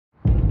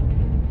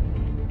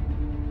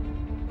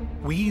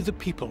We, the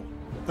people,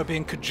 are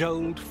being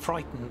cajoled,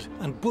 frightened,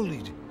 and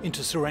bullied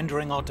into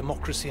surrendering our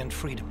democracy and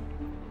freedom.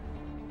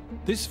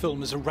 This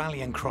film is a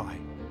rallying cry.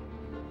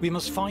 We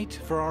must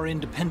fight for our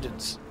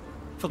independence,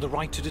 for the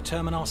right to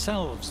determine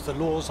ourselves the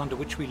laws under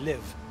which we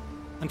live,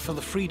 and for the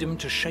freedom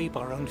to shape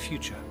our own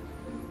future.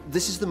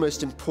 This is the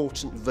most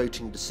important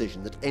voting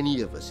decision that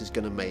any of us is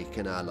going to make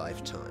in our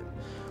lifetime.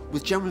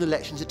 With general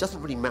elections, it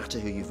doesn't really matter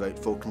who you vote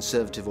for,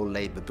 Conservative or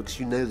Labour, because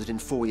you know that in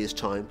 4 years'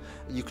 time,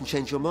 you can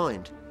change your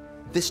mind.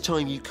 This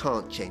time, you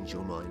can't change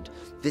your mind.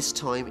 This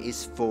time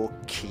is for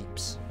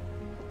keeps.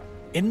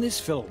 In this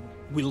film,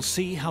 we'll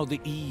see how the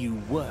EU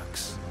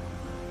works.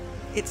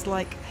 It's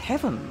like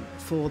heaven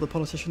for the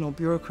politician or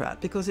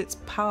bureaucrat because it's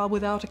power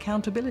without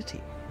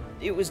accountability.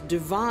 It was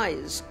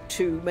devised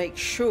to make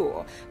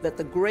sure that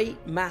the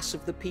great mass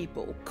of the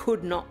people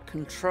could not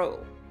control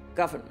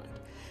government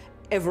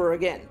ever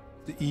again.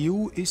 The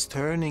EU is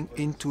turning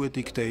into a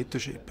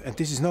dictatorship, and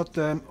this is not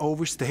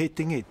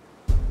overstating it.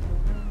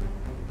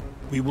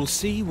 We will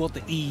see what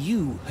the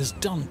EU has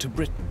done to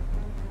Britain.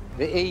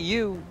 The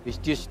EU has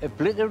just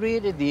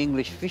obliterated the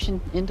English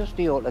fishing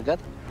industry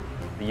altogether.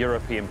 The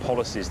European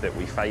policies that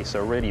we face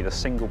are really the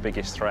single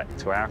biggest threat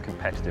to our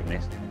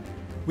competitiveness.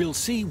 We'll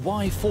see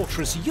why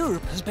Fortress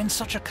Europe has been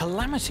such a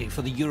calamity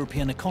for the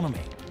European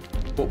economy.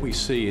 What we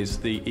see is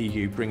the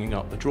EU bringing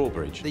up the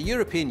drawbridge. The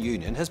European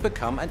Union has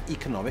become an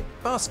economic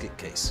basket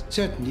case.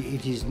 Certainly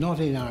it is not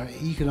in our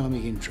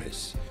economic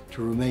interests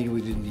to remain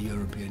within the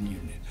European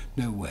Union.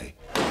 No way.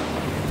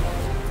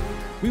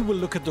 We will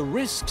look at the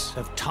risks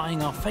of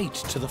tying our fate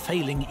to the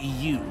failing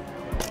EU.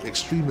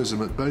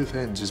 Extremism at both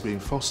ends is being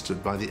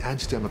fostered by the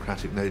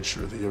anti-democratic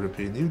nature of the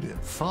European Union.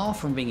 Far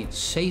from being it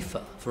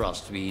safer for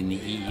us to be in the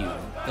EU,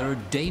 there are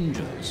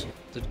dangers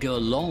that go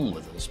along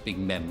with us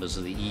being members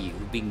of the EU,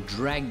 being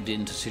dragged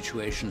into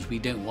situations we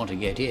don't want to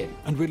get in.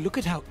 And we'll look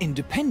at how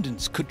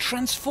independence could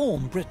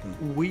transform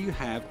Britain. We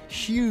have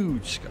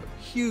huge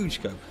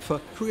scope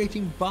for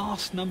creating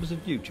vast numbers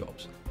of new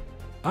jobs.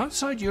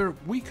 Outside Europe,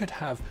 we could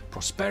have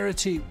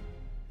prosperity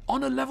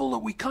on a level that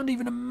we can't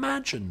even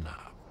imagine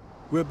now.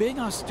 We're being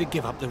asked to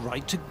give up the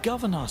right to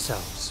govern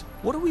ourselves.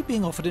 What are we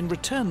being offered in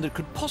return that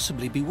could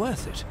possibly be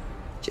worth it?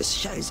 Just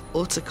shows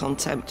utter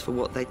contempt for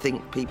what they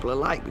think people are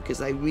like, because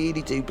they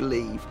really do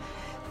believe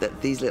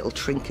that these little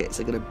trinkets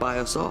are going to buy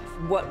us off.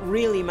 What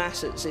really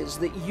matters is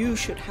that you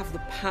should have the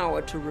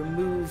power to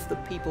remove the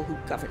people who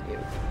govern you.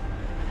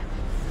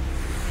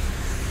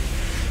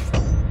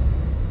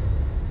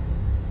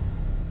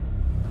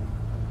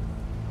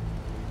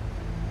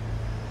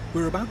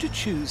 We're about to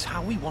choose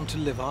how we want to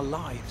live our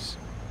lives.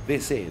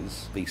 This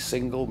is the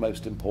single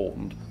most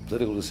important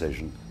political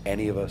decision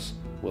any of us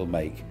will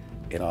make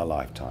in our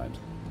lifetimes.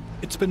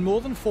 It's been more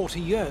than 40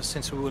 years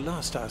since we were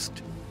last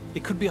asked.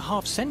 It could be a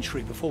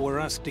half-century before we're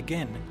asked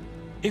again,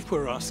 if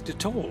we're asked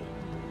at all.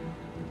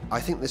 I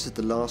think this is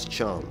the last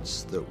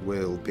chance that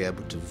we'll be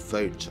able to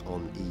vote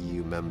on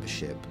EU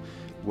membership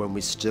when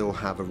we still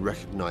have a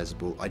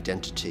recognisable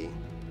identity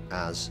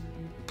as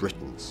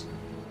Britons.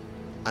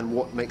 And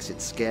what makes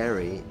it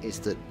scary is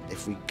that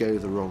if we go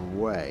the wrong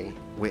way,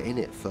 we're in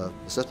it for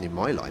certainly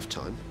my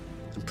lifetime,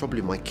 and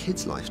probably my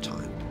kids'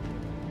 lifetime.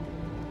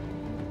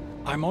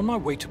 I'm on my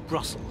way to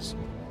Brussels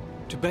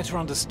to better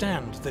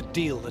understand the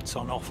deal that's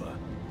on offer.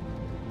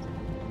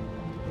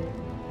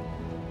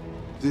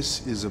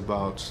 This is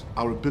about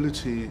our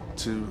ability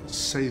to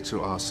say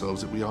to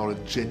ourselves that we are a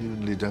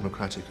genuinely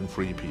democratic and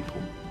free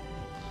people.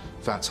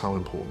 That's how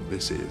important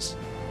this is.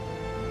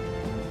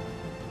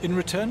 In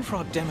return for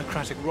our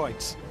democratic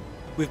rights,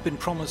 we've been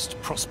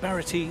promised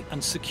prosperity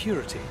and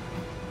security.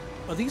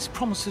 Are these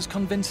promises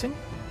convincing?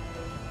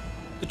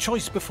 The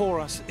choice before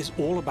us is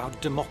all about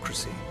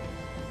democracy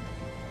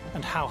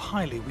and how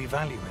highly we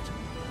value it.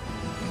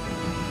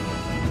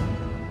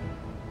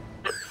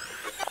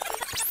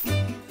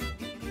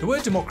 The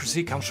word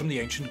democracy comes from the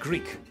ancient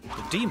Greek.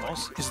 The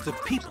demos is the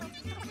people.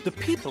 The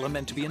people are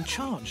meant to be in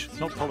charge,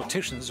 not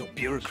politicians or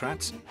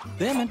bureaucrats.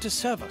 They're meant to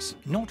serve us,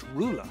 not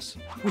rule us.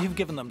 We have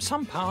given them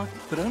some power,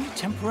 but only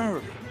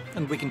temporarily,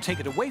 and we can take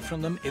it away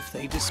from them if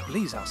they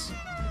displease us.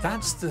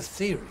 That's the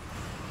theory.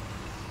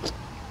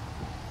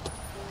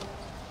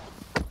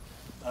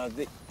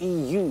 The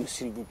EU,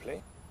 s'il vous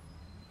plaît.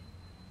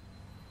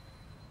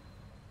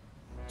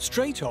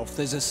 Straight off,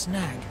 there's a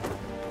snag.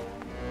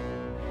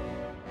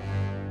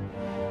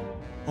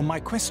 On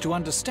my quest to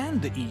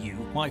understand the EU,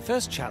 my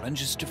first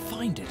challenge is to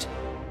find it.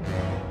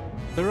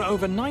 There are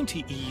over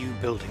 90 EU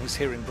buildings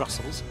here in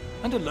Brussels,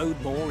 and a load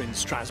more in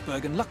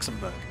Strasbourg and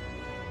Luxembourg.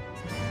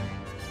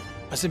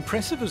 As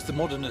impressive as the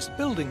modernist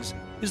buildings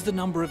is the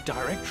number of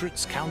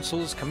directorates,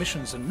 councils,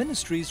 commissions and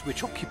ministries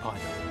which occupy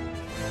them.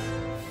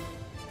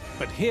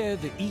 But here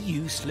the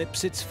EU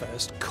slips its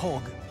first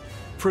cog.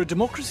 For a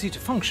democracy to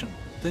function,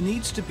 there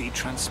needs to be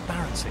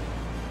transparency.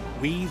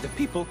 We, the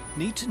people,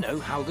 need to know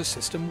how the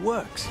system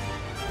works.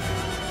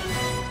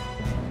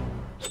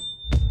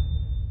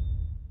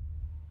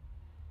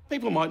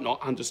 People might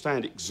not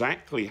understand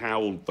exactly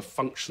how the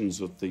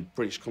functions of the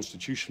British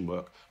Constitution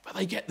work, but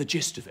they get the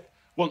gist of it.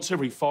 Once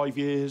every 5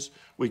 years,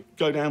 we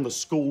go down the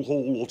school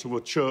hall or to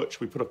a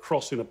church, we put a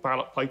cross in a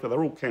ballot paper,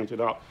 they're all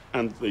counted up,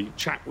 and the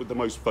chap with the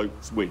most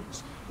votes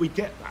wins. We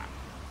get that.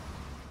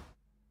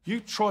 You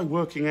try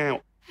working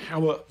out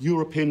how a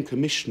European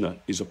Commissioner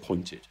is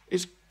appointed.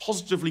 It's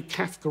positively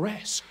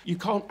Kafkaesque. You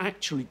can't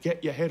actually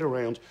get your head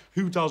around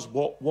who does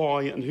what,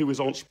 why, and who is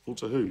answerable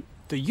to who.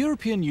 The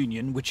European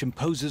Union, which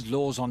imposes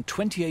laws on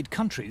 28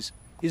 countries,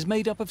 is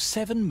made up of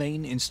 7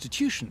 main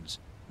institutions,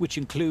 which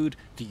include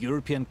the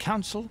European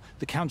Council,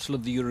 the Council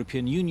of the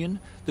European Union,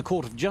 the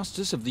Court of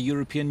Justice of the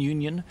European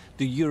Union,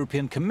 the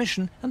European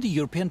Commission, and the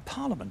European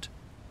Parliament.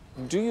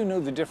 Do you know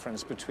the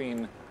difference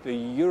between the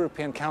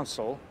European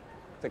Council,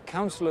 the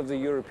Council of the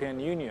European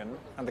Union,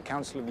 and the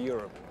Council of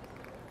Europe?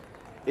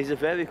 It's a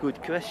very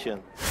good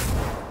question.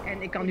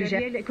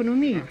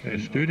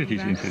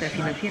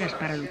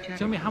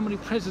 Tell me how many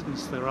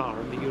presidents there are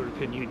in the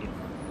European Union.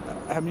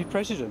 How many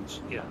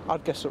presidents? Yeah.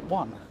 I'd guess at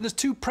 1. There's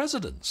 2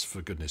 presidents,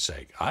 for goodness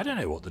sake. I don't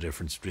know what the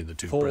difference between the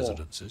 2 4.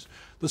 presidents is.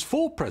 There's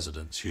 4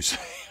 presidents, you say.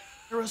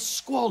 There are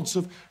squads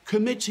of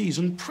committees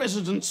and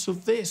presidents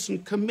of this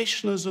and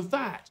commissioners of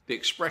that. The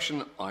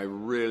expression I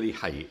really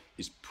hate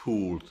is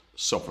pooled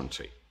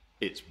sovereignty.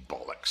 It's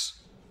bollocks.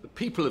 The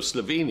people of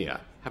Slovenia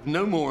have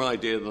no more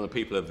idea than the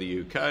people of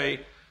the UK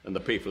and the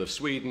people of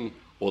Sweden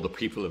or the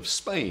people of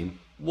Spain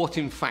what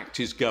in fact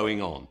is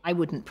going on. I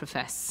wouldn't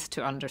profess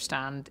to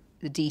understand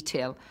the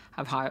detail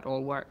of how it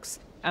all works.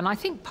 And I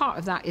think part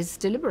of that is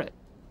deliberate.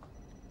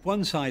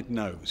 One side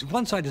knows.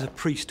 One side is a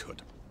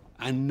priesthood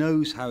and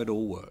knows how it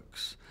all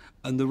works,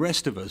 and the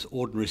rest of us,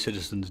 ordinary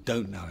citizens,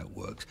 don't know how it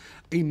works,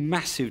 a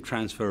massive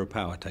transfer of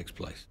power takes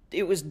place.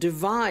 It was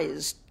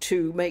devised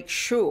to make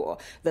sure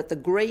that the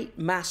great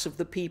mass of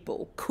the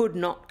people could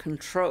not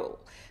control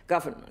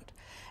government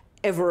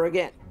ever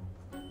again.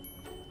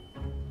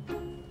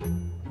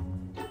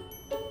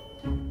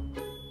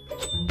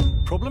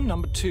 Problem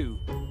number 2.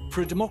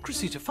 For a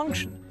democracy to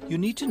function, you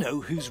need to know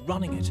who's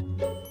running it.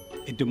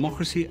 A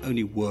democracy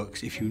only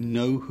works if you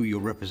know who your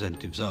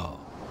representatives are.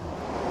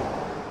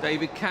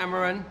 David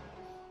Cameron,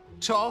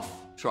 tough,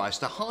 tries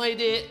to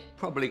hide it,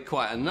 probably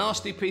quite a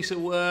nasty piece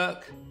of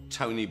work.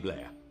 Tony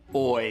Blair,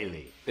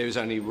 oily. There is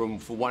only room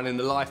for one in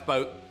the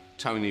lifeboat,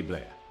 Tony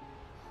Blair.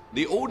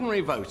 The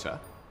ordinary voter,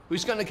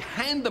 who's going to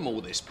hand them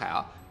all this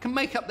power, can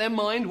make up their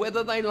mind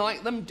whether they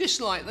like them,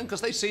 dislike them,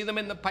 because they see them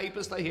in the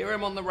papers, they hear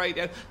them on the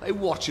radio, they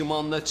watch them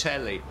on the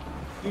telly.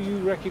 Do you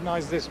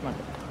recognise this man?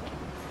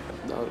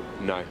 No.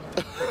 No.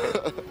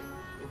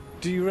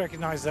 Do you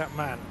recognise that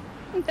man?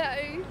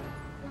 No.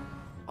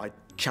 I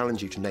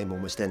challenge you to name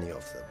almost any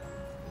of them.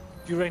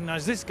 Do you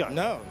recognise this guy?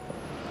 No.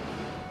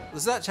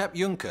 There's that chap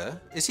Juncker.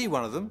 Is he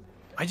one of them?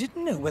 I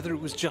didn't know whether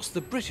it was just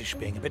the British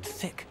being a bit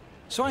thick,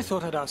 so I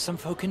thought I'd ask some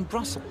folk in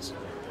Brussels.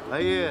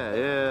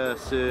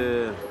 Yes.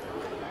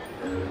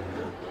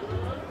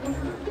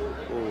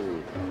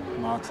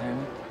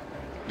 Martin.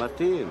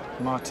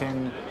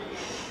 Martin.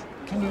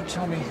 Can you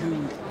tell me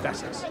who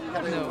that is?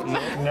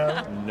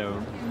 No.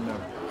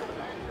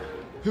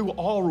 Who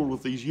are all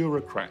of these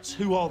Eurocrats?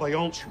 Who are they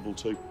answerable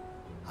to?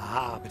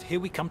 Ah, but here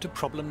we come to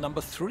problem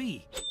number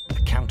 3.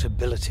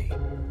 Accountability.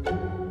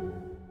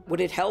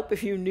 Would it help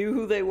if you knew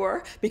who they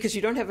were? Because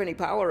you don't have any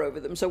power over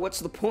them, so what's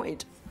the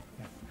point?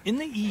 In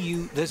the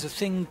EU, there's a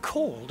thing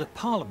called a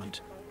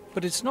parliament,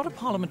 but it's not a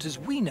parliament as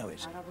we know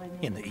it.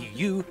 In the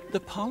EU, the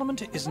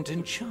parliament isn't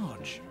in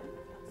charge.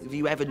 Have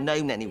you ever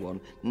known anyone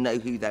know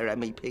who their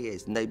MEP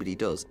is? Nobody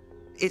does.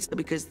 It's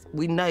because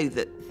we know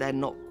that they're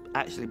not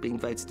actually being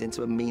voted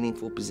into a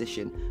meaningful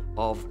position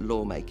of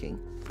lawmaking.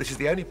 This is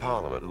the only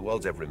parliament the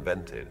world's ever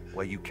invented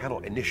where you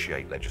cannot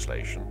initiate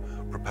legislation,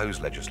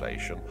 propose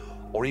legislation,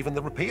 or even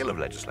the repeal of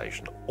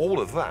legislation. All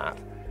of that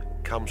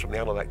comes from the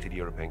unelected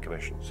European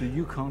Commission. So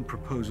you can't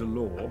propose a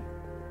law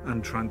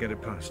and try and get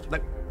it passed? No,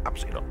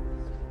 absolutely not.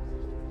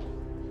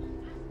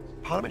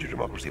 Parliamentary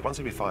democracy, once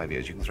every 5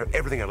 years, you can throw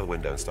everything out of the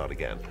window and start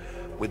again.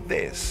 With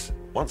this,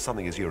 once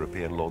something is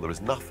European law, there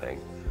is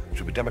nothing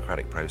through a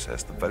democratic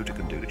process the voter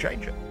can do to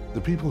change it.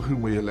 The people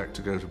whom we elect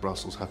to go to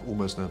Brussels have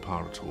almost no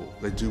power at all.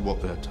 They do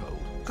what they're told.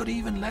 Got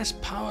even less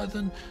power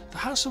than the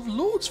House of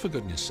Lords, for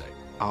goodness sake.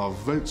 Our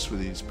votes for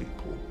these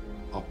people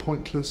are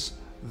pointless.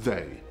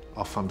 They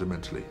are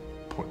fundamentally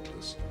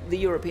pointless. The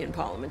European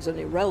Parliament's an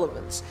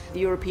irrelevance. The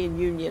European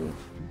Union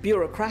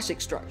bureaucratic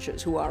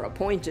structures, who are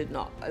appointed,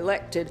 not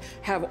elected,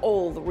 have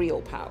all the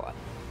real power.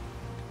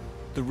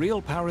 The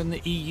real power in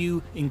the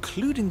EU,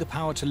 including the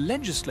power to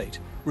legislate,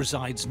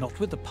 resides not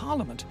with the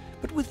Parliament,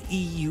 but with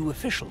EU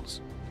officials.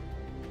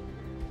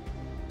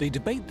 They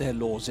debate their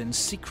laws in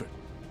secret.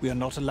 We are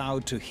not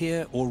allowed to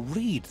hear or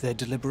read their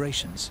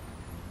deliberations.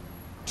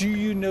 Do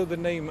you know the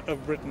name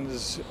of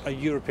Britain's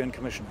European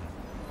Commissioner?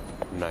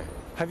 No.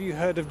 Have you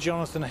heard of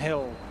Jonathan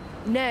Hill?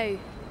 No.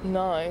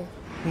 No.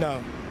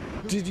 No.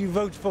 Did you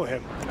vote for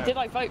him? No. Did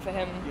I vote for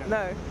him?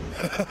 Yeah.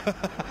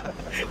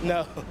 No.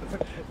 No.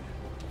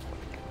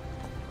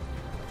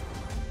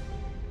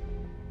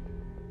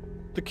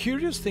 The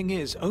curious thing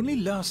is, only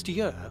last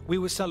year we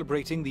were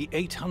celebrating the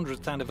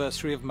 800th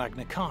anniversary of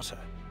Magna Carta,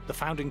 the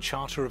founding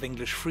charter of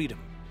English freedom.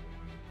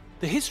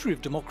 The history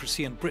of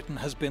democracy in Britain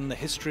has been the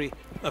history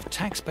of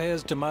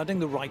taxpayers demanding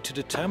the right to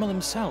determine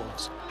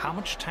themselves how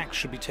much tax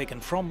should be taken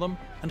from them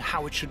and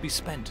how it should be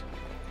spent.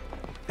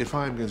 If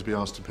I am going to be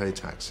asked to pay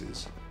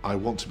taxes, I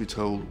want to be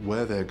told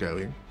where they're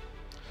going,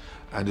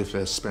 and if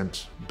they're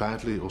spent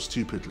badly or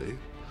stupidly,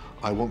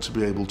 I want to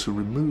be able to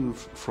remove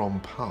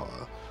from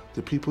power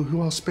the people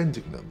who are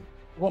spending them.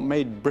 What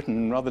made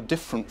Britain rather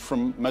different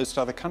from most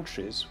other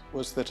countries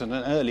was that at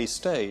an early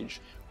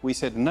stage we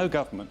said no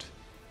government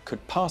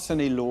could pass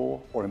any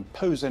law or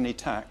impose any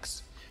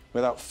tax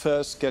without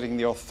first getting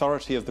the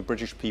authority of the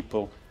British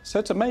people. So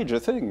it's a major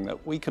thing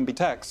that we can be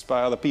taxed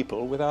by other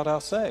people without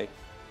our say.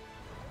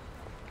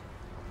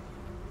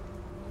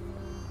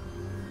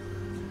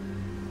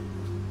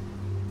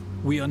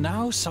 We are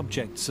now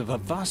subjects of a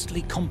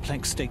vastly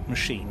complex state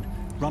machine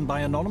run by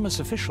anonymous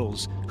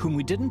officials whom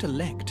we didn't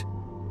elect,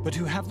 but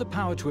who have the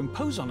power to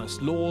impose on us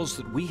laws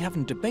that we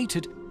haven't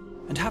debated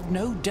and have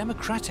no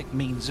democratic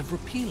means of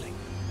repealing.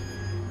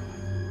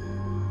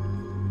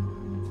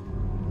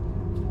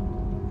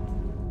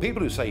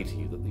 People who say to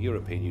you that the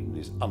European Union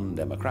is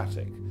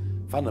undemocratic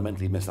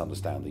fundamentally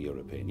misunderstand the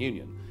European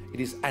Union. It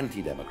is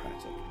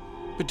anti-democratic.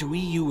 But to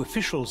EU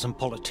officials and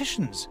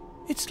politicians,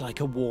 it's like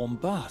a warm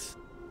bath.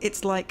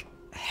 It's like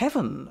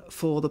heaven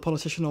for the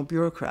politician or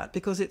bureaucrat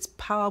because it's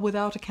power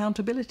without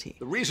accountability.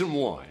 The reason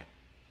why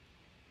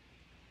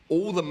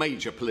all the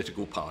major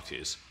political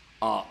parties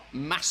are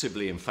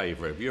massively in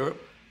favour of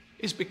Europe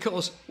is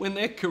because when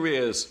their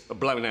careers are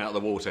blown out of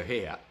the water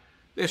here,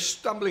 they're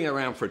stumbling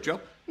around for a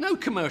job. No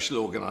commercial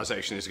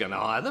organisation is going to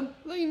hire them.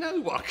 They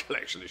know what a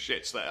collection of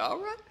shits they are,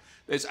 right?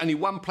 There's only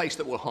one place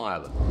that will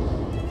hire them.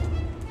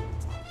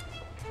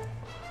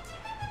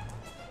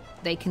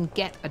 They can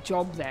get a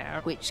job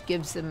there, which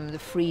gives them the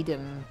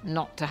freedom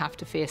not to have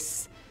to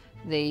face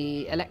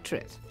the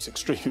electorate. It's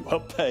extremely well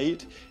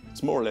paid,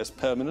 it's more or less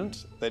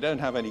permanent, they don't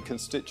have any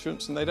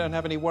constituents and they don't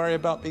have any worry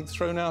about being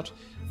thrown out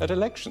at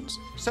elections.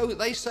 So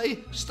they say,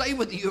 stay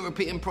with the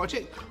European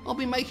project, I'll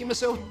be making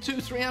myself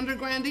 200-300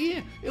 grand a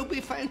year. It'll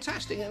be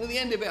fantastic, and at the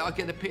end of it I'll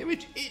get a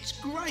peerage. It's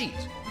great.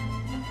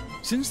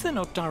 Since they're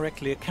not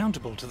directly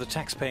accountable to the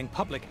tax-paying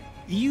public,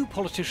 EU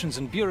politicians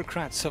and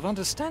bureaucrats have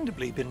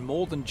understandably been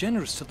more than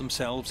generous to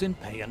themselves in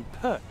pay and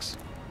perks.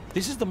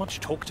 This is the much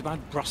talked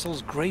about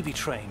Brussels gravy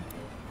train,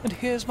 and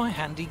here's my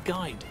handy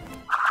guide.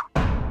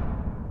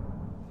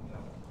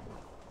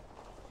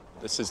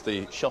 This is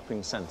the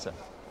shopping centre.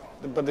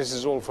 But this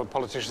is all for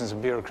politicians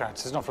and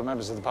bureaucrats, it's not for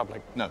members of the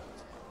public. No.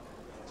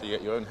 So you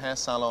get your own hair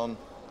salon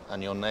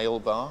and your nail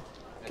bar.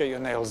 Get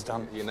your nails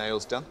done. Your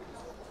nails done.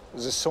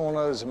 There's a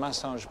sauna, there's a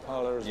massage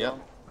parlour as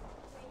well.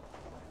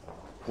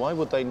 Why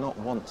would they not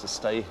want to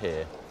stay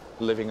here,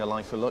 living a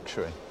life of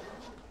luxury?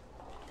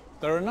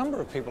 There are a number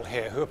of people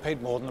here who are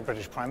paid more than the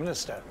British Prime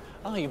Minister.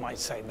 Ah, you might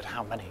say, but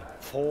how many?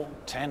 4,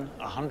 10,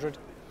 100?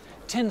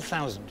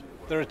 10,000.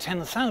 There are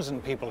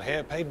 10,000 people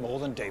here paid more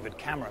than David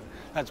Cameron.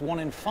 That's 1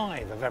 in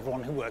 5 of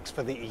everyone who works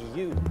for the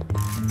EU.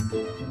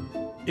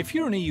 If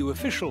you're an EU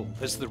official,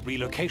 there's the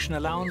relocation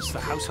allowance,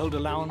 the household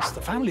allowance, the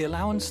family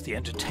allowance, the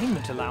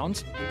entertainment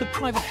allowance, the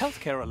private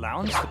healthcare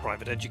allowance, the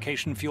private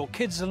education for your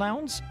kids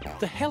allowance.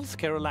 The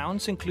healthcare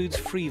allowance includes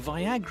free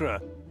Viagra.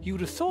 You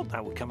would have thought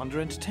that would come under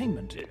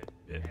entertainment.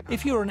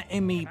 If you're an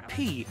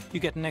MEP, you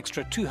get an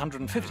extra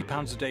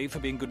 £250 a day for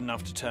being good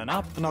enough to turn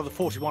up, another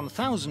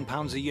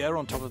 £41,000 a year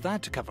on top of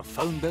that to cover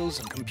phone bills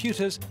and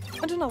computers,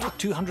 and another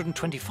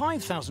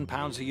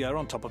 £225,000 a year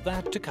on top of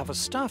that to cover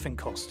staffing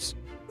costs,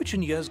 which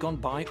in years gone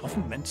by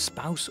often meant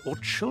spouse or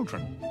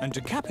children. And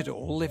to cap it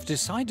all, they've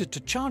decided to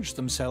charge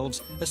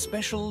themselves a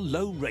special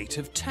low rate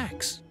of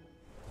tax.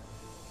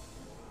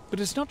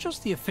 But it's not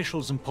just the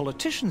officials and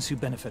politicians who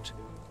benefit.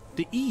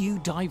 The EU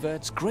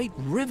diverts great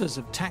rivers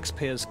of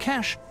taxpayers'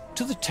 cash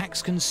to the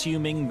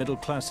tax-consuming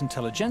middle-class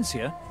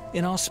intelligentsia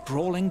in our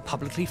sprawling,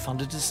 publicly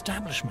funded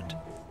establishment.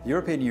 The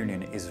European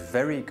Union is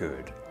very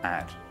good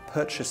at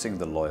purchasing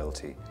the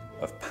loyalty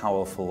of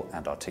powerful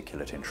and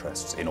articulate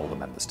interests in all the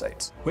member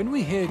states. When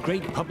we hear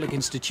great public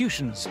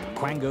institutions,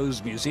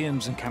 quangos,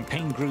 museums and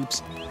campaign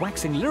groups,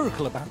 waxing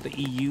lyrical about the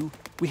EU,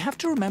 we have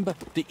to remember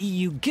the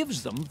EU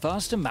gives them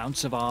vast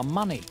amounts of our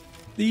money.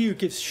 The EU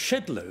gives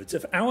shed loads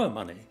of our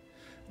money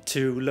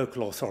to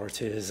local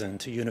authorities and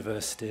to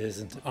universities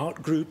and to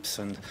art groups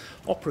and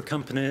opera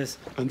companies.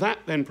 And that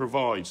then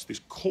provides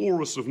this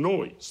chorus of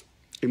noise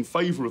in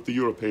favour of the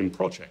European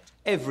project.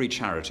 Every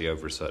charity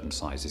over a certain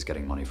size is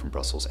getting money from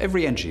Brussels,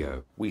 every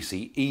NGO. We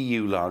see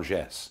EU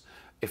largesse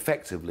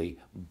effectively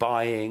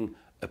buying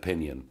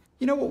opinion.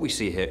 You know, what we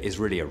see here is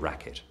really a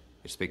racket.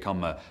 It's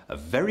become a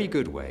very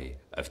good way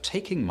of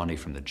taking money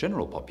from the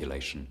general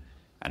population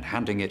and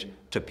handing it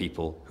to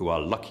people who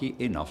are lucky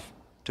enough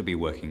to be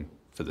working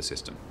for the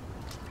system.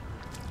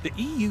 The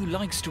EU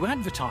likes to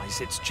advertise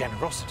its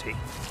generosity.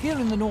 Here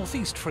in the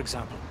northeast, for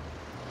example.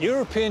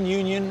 European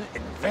Union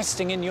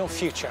investing in your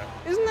future.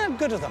 Isn't that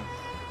good of them?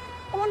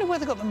 I wonder where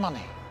they got the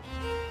money.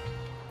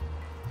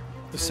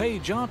 The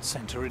Sage Arts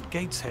Centre at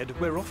Gateshead,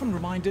 we're often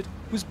reminded,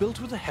 was built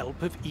with the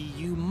help of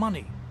EU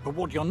money. But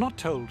what you're not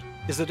told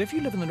is that if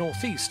you live in the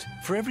northeast,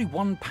 for every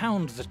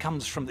 £1 that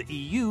comes from the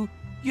EU,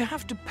 you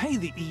have to pay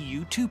the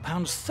EU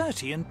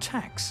 £2.30 in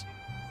tax.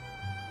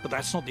 But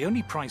that's not the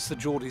only price the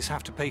Geordies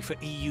have to pay for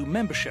EU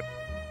membership.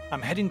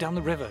 I'm heading down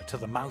the river to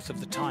the mouth of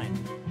the Tyne.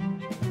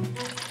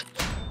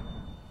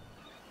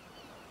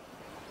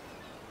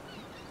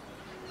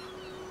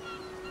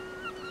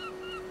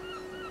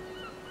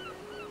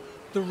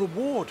 The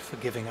reward for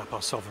giving up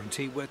our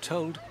sovereignty, we're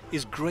told,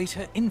 is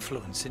greater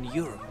influence in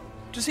Europe.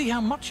 To see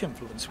how much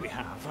influence we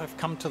have, I've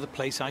come to the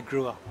place I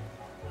grew up.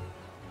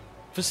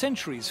 For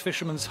centuries,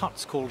 fishermen's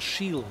huts called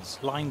shields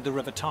lined the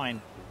River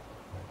Tyne.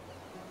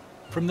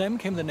 From them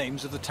came the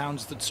names of the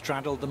towns that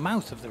straddled the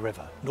mouth of the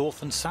river,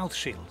 North and South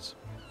Shields.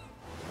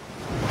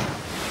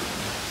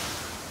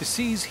 The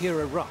seas here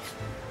are rough,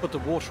 but the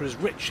water is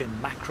rich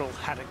in mackerel,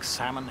 haddock,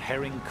 salmon,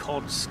 herring,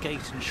 cod,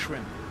 skate and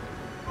shrimp.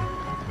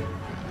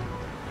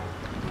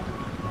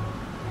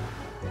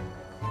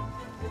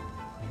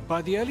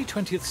 By the early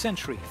 20th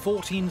century,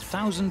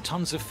 14,000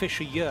 tons of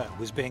fish a year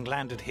was being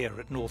landed here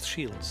at North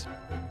Shields.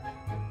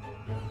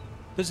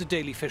 There's a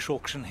daily fish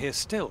auction here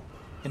still,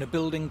 in a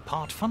building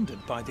part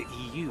funded by the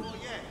EU.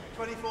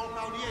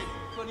 £24 in,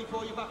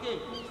 24 you're back in,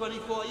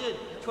 24 in,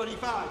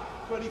 25,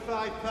 £25. 40 quid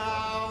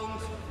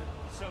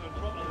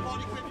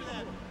for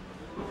them.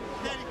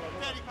 30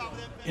 pound for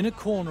them. In a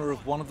corner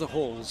of one of the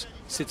halls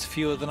sits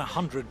fewer than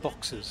 100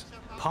 boxes,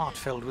 part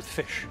filled with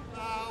fish.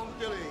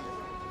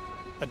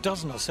 A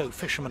dozen or so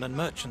fishermen and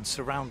merchants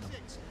surround them.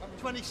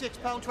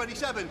 £26,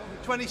 27,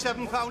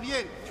 £27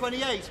 yen,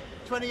 28,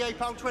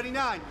 £28,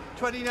 29,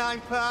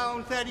 £29,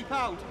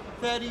 £30,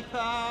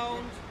 £30.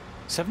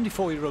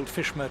 74-year-old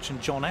fish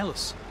merchant John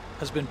Ellis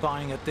has been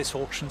buying at this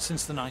auction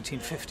since the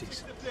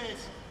 1950s.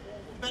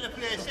 Better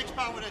place,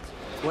 £6 with it.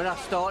 When I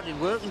started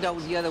working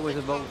down here, there was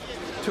about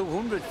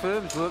 200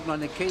 firms working on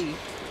the quay.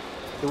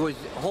 There was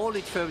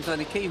haulage firms on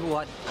the quay who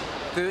had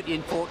 30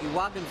 and 40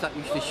 wagons that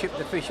used to ship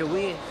the fish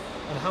away.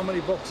 And how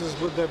many boxes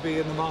would there be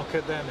in the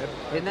market then?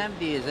 In them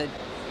days,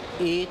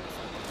 8,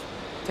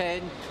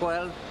 10,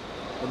 12,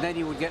 and then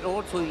you would get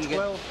also you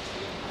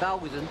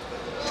 12,000.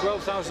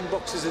 12,000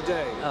 boxes a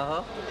day?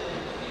 Uh-huh.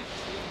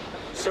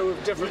 So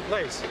of different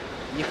place?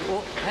 You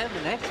hell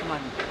the next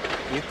man,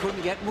 you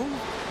couldn't get moved.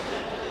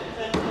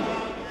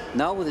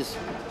 Now with this,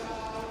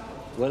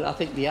 well, I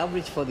think the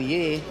average for the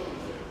year,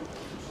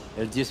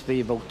 it'll just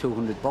be about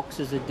 200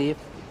 boxes a day.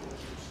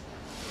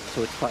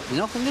 So it's quite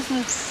nothing, isn't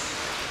it?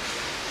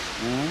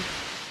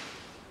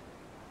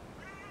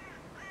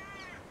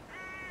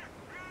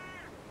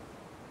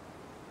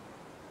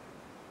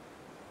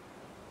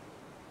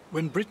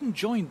 When Britain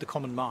joined the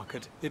common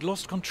market, it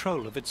lost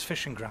control of its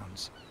fishing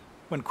grounds.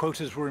 When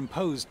quotas were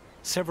imposed,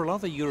 several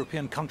other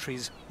European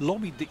countries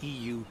lobbied the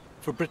EU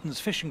for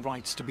Britain's fishing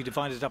rights to be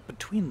divided up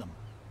between them.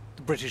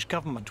 The British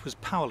government was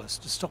powerless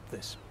to stop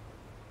this.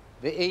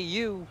 The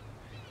EU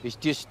has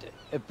just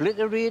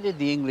obliterated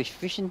the English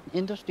fishing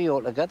industry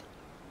altogether.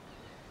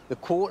 The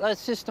quota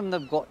system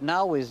they've got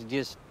now is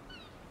it's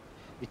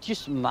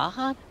just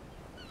mad.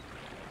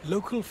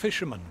 Local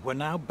fishermen were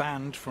now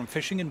banned from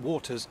fishing in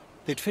waters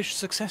they'd fished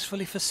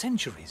successfully for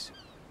centuries.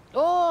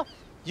 Oh,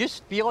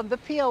 just beyond the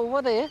pier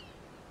over there.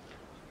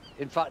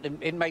 In fact,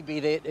 it might be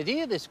there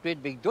today, this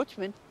great big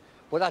Dutchman,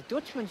 but that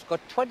Dutchman's got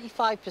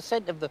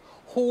 25% of the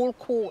whole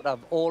quota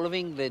of all of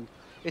England.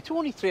 It's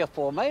only 3 or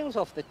 4 miles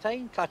off the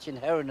Tyne, catching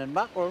herring and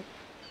mackerel.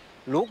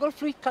 Local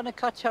fleet can't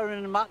catch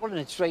herring and mackerel, and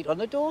it's right on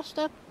the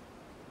doorstep.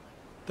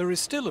 There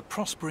is still a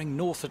prospering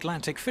North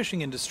Atlantic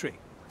fishing industry,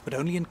 but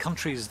only in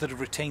countries that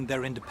have retained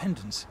their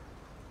independence.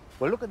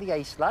 Well, look at the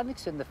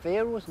Icelandics and the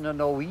Faroes and the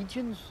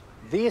Norwegians.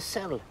 They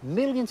sell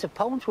millions of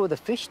pounds worth of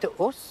fish to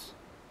us.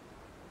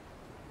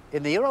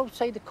 And they're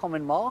outside the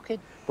common market.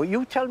 But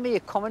you tell me a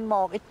common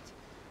market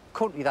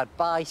country that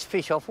buys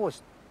fish off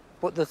us,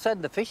 but they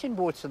send the fishing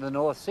boats to the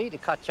North Sea to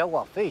catch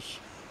our fish.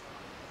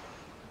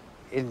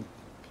 And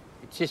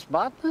it's just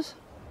madness.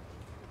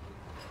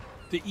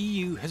 The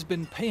EU has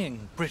been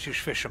paying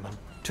British fishermen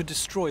to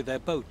destroy their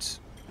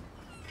boats.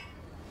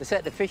 They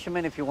said the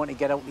fishermen, if you want to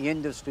get out the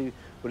industry,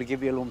 will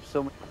give you a lump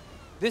sum.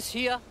 This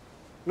here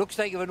looks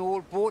like an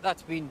old boat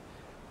that's been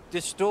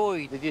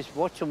destroyed. They just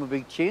watch them with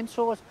big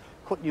chainsaws,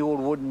 cutting the old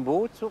wooden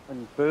boats up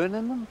and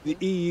burning them. The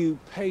EU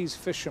pays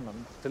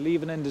fishermen to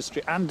leave an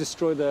industry and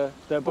destroy their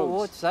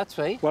boats. That's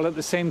right. While at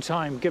the same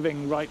time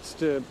giving rights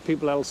to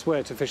people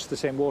elsewhere to fish the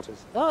same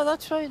waters. Oh,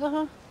 that's right,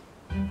 uh-huh.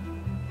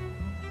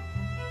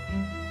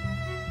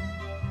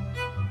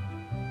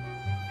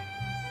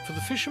 For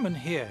the fishermen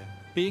here,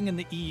 being in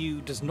the EU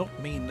does not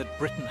mean that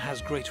Britain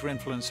has greater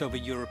influence over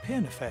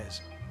European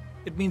affairs.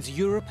 It means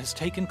Europe has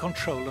taken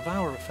control of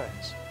our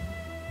affairs.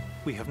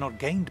 We have not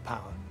gained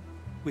power,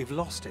 we've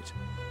lost it.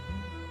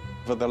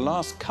 For the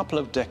last couple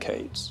of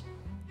decades,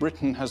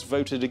 Britain has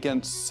voted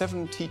against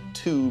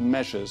 72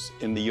 measures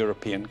in the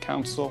European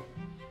Council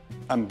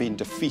and been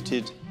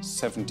defeated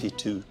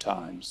 72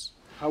 times.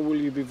 How will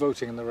you be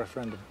voting in the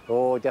referendum?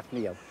 Oh,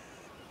 definitely out.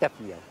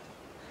 Definitely out.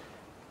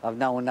 I've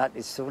known that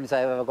as soon as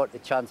I ever got the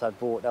chance, I'd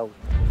vote out.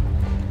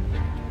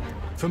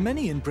 For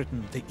many in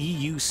Britain, the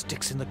EU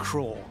sticks in the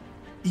craw.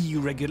 EU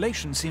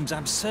regulation seems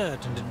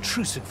absurd and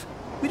intrusive.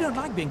 We don't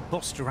like being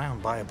bossed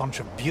around by a bunch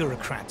of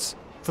bureaucrats.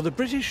 For the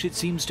British, it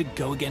seems to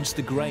go against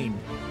the grain.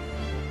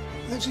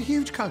 There's a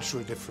huge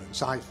cultural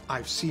difference.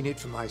 I've seen it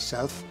for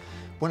myself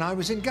when I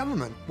was in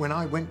government, when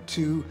I went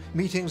to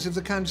meetings of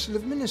the Council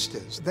of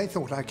Ministers. They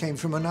thought I came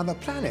from another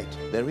planet.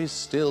 There is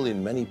still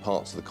in many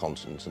parts of the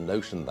continent a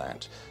notion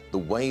that the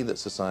way that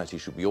society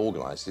should be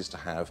organised is to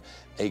have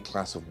a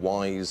class of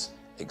wise,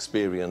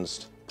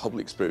 experienced,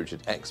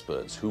 public-spirited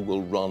experts who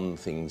will run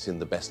things in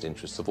the best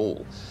interests of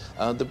all.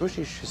 The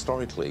British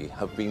historically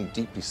have been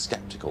deeply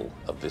sceptical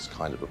of this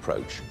kind of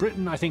approach.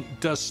 Britain, I think,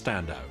 does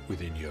stand out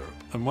within Europe,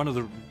 and one of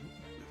the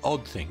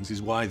odd things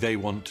is why they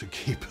want to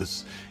keep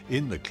us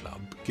in the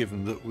club,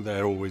 given that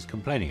they're always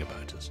complaining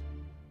about us.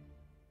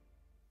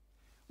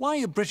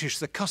 Why are British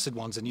the cussed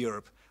ones in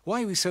Europe?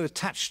 Why are we so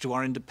attached to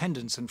our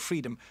independence and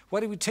freedom? Why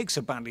do we take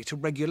so badly to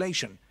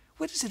regulation?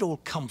 Where does it all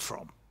come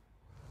from?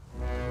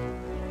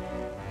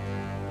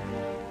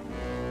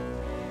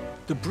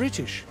 The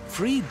British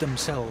freed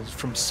themselves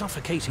from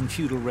suffocating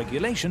feudal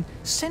regulation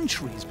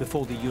centuries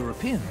before the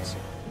Europeans.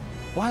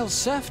 While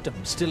serfdom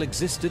still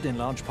existed in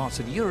large parts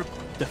of Europe,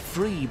 the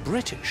free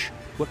British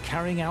were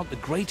carrying out the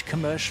great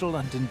commercial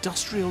and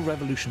industrial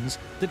revolutions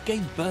that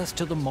gave birth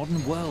to the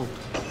modern world.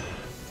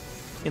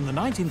 In the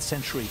 19th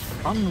century,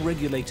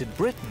 unregulated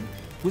Britain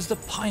was the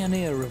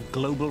pioneer of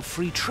global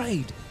free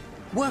trade,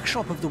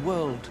 workshop of the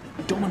world,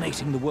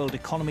 dominating the world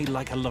economy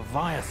like a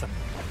leviathan.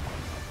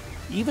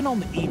 Even on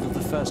the eve of the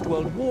First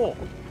World War,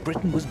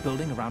 Britain was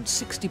building around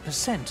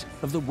 60%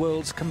 of the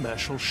world's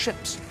commercial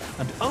ships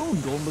and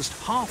owned almost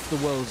half the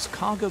world's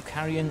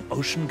cargo-carrying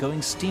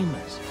ocean-going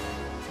steamers.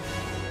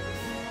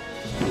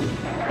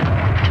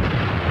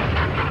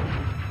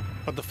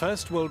 But the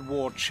First World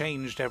War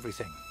changed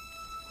everything.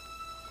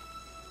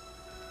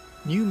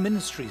 New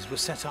ministries were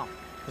set up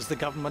as the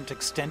government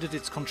extended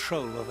its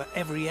control over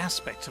every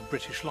aspect of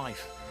British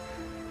life.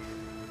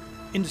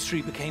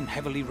 Industry became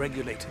heavily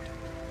regulated.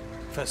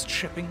 First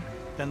shipping,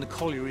 then the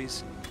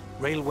collieries,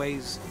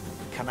 railways,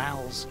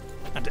 canals,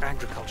 and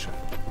agriculture.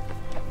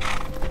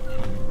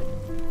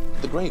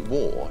 The Great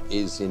War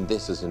is, in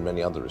this as in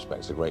many other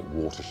respects, a great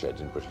watershed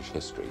in British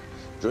history.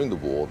 During the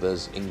war,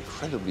 there's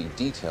incredibly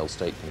detailed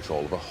state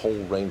control of a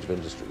whole range of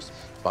industries.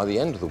 By the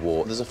end of the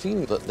war, there's a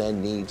feeling that there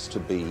needs to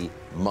be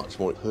much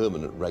more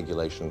permanent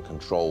regulation and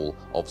control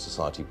of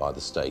society by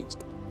the state.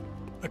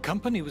 A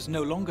company was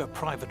no longer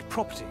private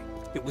property.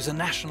 It was a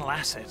national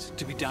asset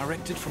to be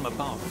directed from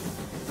above.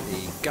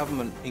 The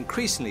government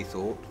increasingly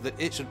thought that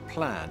it should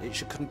plan, it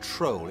should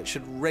control, it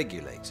should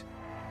regulate.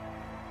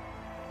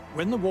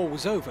 When the war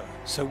was over,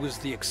 so was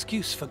the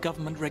excuse for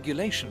government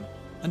regulation,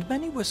 and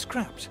many were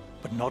scrapped,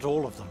 but not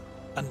all of them,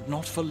 and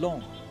not for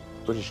long.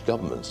 British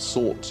governments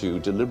sought to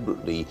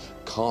deliberately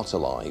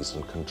cartelise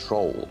and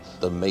control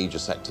the major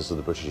sectors of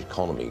the British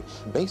economy,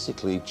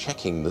 basically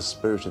checking the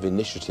spirit of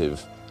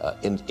initiative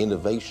and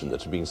innovation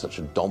that had been such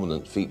a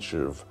dominant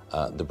feature of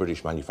the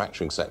British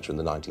manufacturing sector in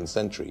the 19th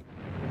century.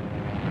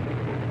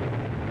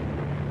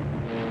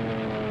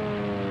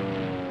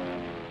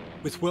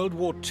 With World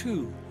War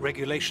II,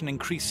 regulation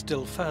increased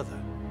still further.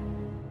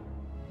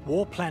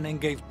 War planning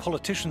gave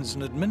politicians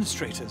and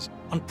administrators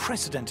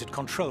unprecedented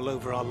control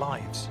over our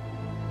lives.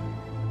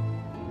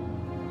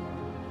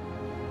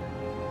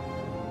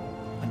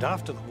 And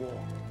after the war,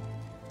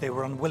 they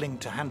were unwilling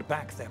to hand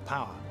back their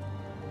power.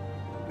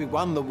 We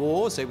won the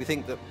war, so we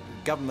think that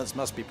governments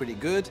must be pretty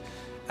good,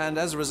 and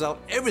as a result,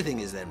 everything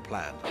is then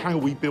planned. How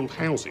we build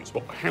houses,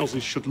 what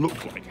houses should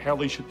look like, how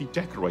they should be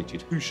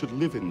decorated, who should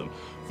live in them.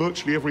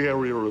 Virtually every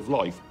area of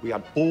life, we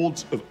had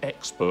boards of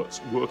experts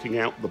working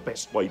out the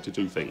best way to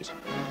do things.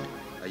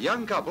 A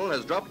young couple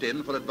has dropped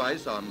in for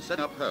advice on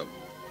setting up home.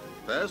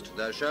 First,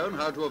 they're shown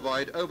how to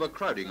avoid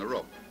overcrowding a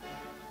room.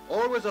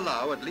 Always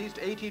allow at least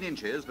 18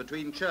 inches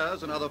between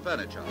chairs and other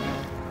furniture.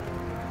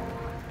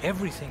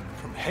 Everything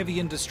from heavy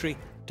industry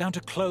down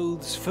to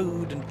clothes,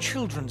 food, and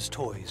children's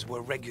toys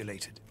were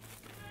regulated.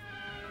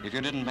 If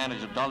you didn't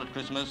manage a doll at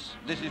Christmas,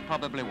 this is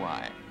probably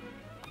why.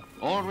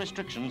 All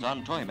restrictions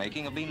on toy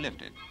making have been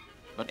lifted,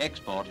 but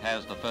export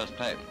has the first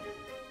claim.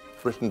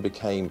 Britain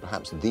became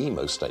perhaps the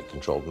most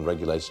state-controlled and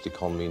regulated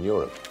economy in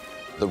Europe.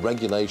 The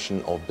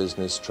regulation of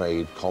business,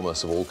 trade,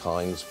 commerce of all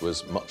kinds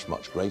was much,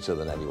 much greater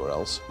than anywhere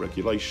else.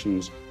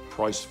 Regulations,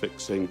 price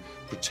fixing,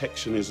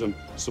 protectionism,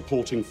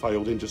 supporting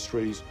failed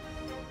industries.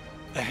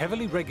 A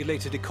heavily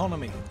regulated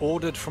economy,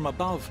 ordered from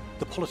above,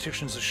 the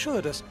politicians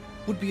assured us,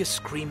 would be a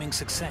screaming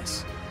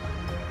success.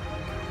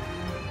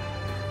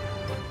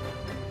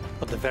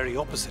 But the very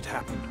opposite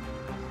happened.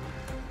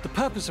 The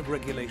purpose of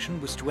regulation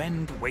was to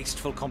end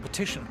wasteful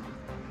competition.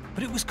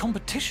 But it was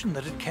competition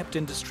that had kept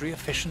industry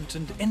efficient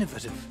and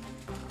innovative.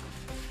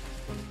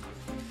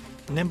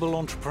 Nimble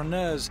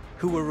entrepreneurs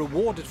who were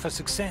rewarded for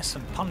success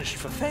and punished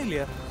for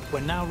failure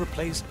were now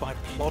replaced by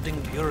plodding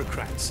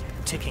bureaucrats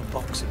ticking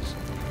boxes.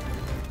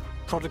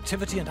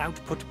 Productivity and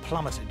output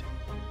plummeted.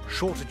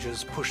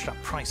 Shortages pushed up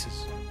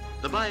prices.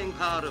 the buying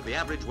power of the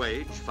average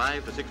wage,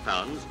 £5 to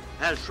 £6,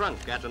 has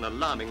shrunk at an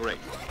alarming rate.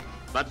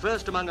 But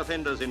first among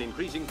offenders in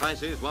increasing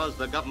prices was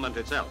the government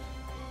itself.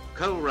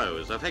 Coal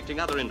rose, affecting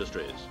other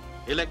industries.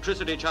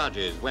 Electricity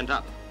charges went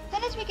up.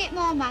 Then as we get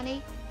more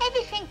money,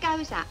 everything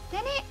goes up,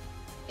 doesn't it?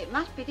 It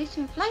must be this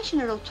inflation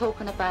they're all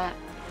talking about.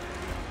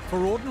 For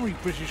ordinary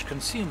British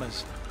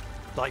consumers,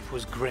 life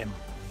was grim.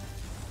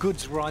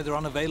 Goods were either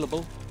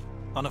unavailable,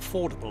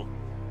 unaffordable,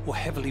 or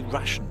heavily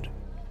rationed.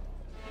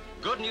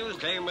 Good news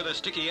came with a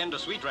sticky end to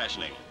sweet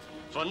rationing.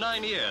 For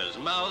 9 years,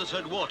 mouths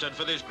had watered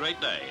for this great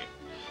day.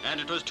 And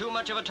it was too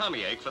much of a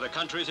tummy ache for the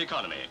country's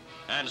economy.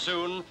 And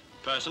soon,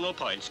 personal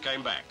points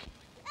came back.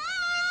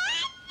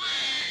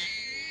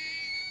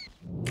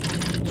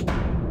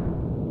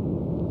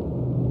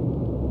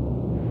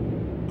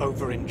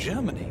 Over in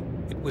Germany,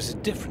 it was a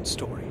different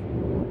story.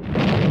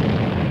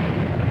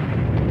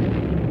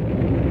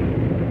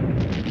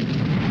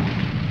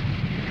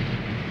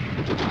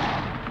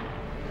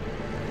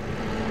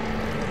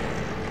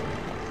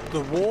 The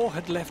war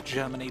had left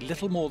Germany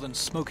little more than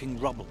smoking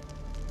rubble.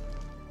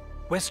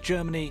 West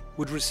Germany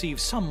would receive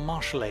some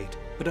Marshall aid,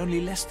 but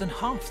only less than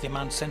half the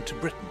amount sent to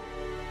Britain.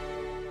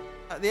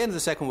 At the end of the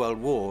Second World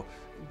War,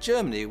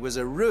 Germany was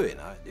a ruin.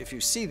 If you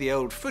see the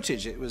old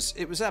footage, it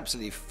was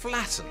absolutely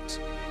flattened.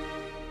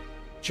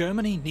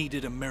 Germany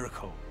needed a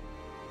miracle,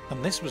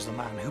 and this was the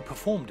man who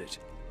performed it.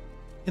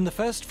 In the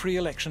first free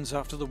elections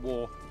after the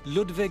war,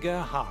 Ludwig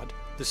Erhard,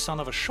 the son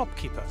of a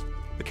shopkeeper,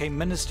 became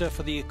Minister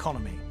for the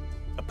Economy,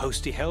 a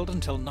post he held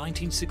until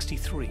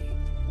 1963.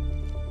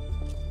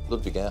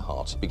 Ludwig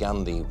Erhard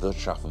began the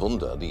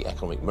Wirtschaftswunder, the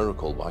economic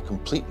miracle, by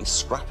completely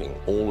scrapping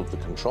all of the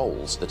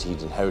controls that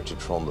he'd inherited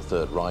from the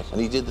Third Reich,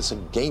 and he did this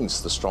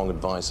against the strong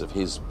advice of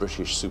his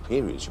British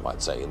superiors, you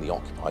might say, in the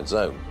occupied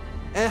zone.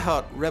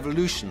 Erhard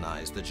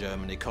revolutionised the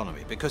German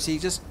economy because he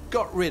just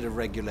got rid of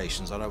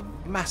regulations on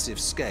a massive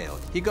scale.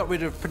 He got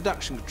rid of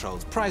production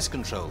controls, price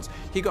controls.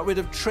 He got rid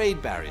of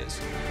trade barriers.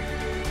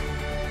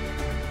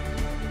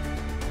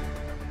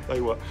 They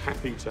were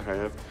happy to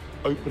have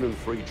open and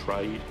free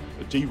trade,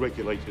 a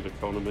deregulated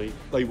economy.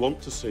 They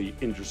want to see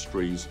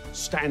industries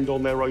stand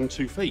on their own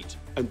 2 feet,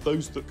 and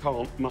those that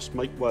can't must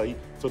make way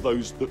for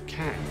those that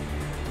can.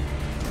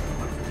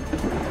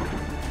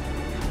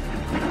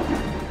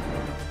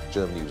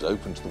 Germany was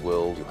open to the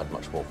world. You had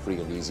much more free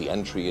and easy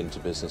entry into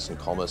business and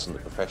commerce and the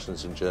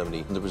professions in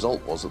Germany. And the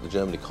result was that the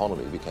German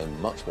economy became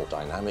much more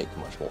dynamic,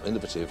 much more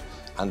innovative,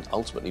 and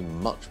ultimately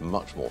much,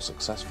 much more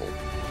successful.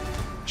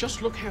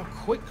 Just look how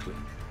quickly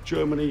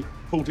Germany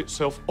pulled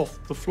itself off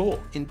the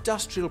floor.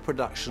 Industrial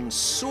production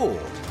soared.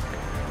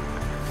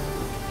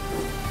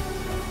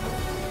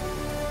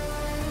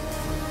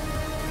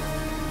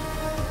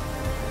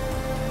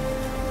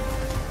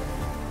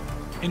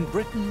 In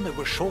Britain, there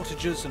were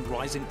shortages and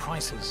rising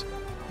prices.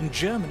 In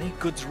Germany,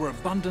 goods were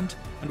abundant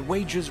and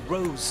wages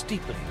rose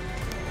steeply.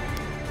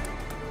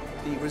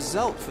 The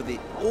result for the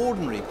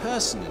ordinary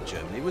person in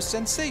Germany was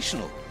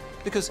sensational,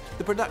 because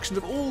the production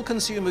of all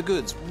consumer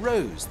goods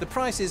rose, the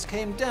prices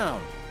came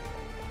down.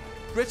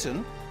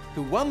 Britain,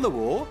 who won the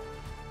war,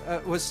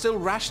 was still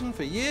rationed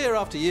for year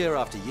after year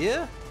after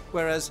year,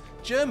 whereas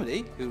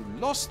Germany, who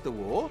lost the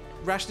war,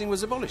 rationing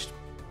was abolished.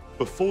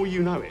 Before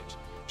you know it,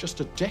 just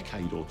a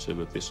decade or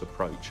two of this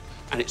approach,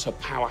 and it's a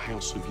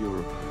powerhouse of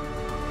Europe.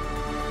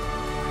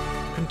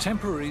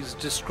 Contemporaries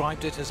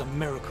described it as a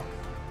miracle.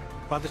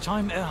 By the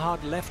time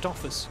Erhard left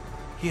office,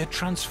 he had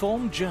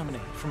transformed Germany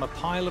from a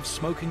pile of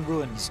smoking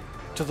ruins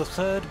to the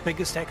third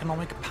biggest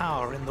economic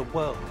power in the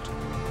world.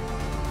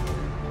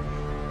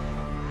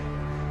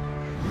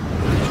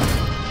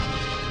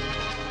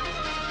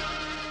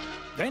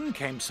 Then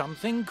came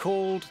something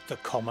called the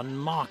common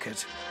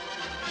market.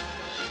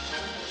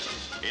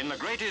 In the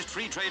greatest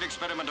free trade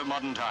experiment of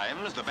modern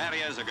times, the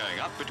barriers are going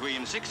up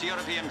between 6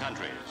 European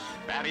countries.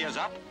 Barriers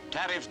up,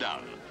 tariffs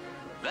down.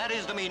 That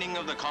is the meaning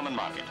of the common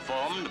market,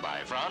 formed by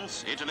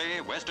France,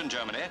 Italy, Western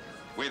Germany,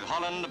 with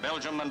Holland,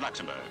 Belgium and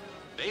Luxembourg.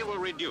 They will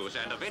reduce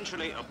and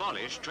eventually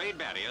abolish trade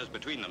barriers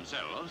between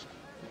themselves,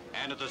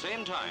 and at the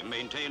same time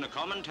maintain a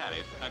common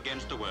tariff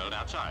against the world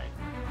outside.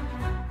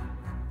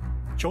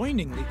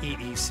 Joining the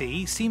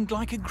EEC seemed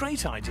like a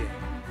great idea.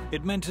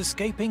 It meant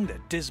escaping the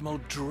dismal,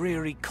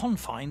 dreary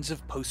confines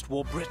of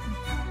post-war Britain.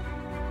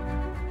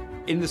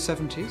 In the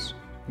 70s,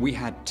 we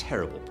had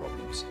terrible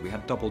problems. We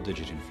had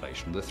double-digit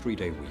inflation, the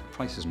 3-day week,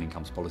 prices and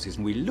incomes policies,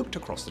 and we looked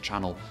across the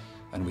channel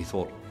and we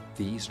thought,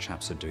 these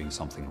chaps are doing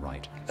something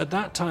right. At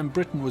that time,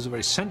 Britain was a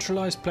very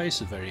centralised place,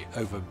 a very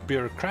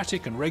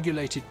over-bureaucratic and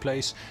regulated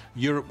place.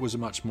 Europe was a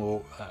much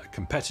more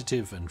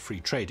competitive and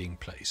free-trading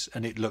place,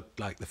 and it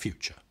looked like the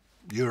future.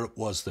 Europe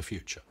was the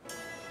future.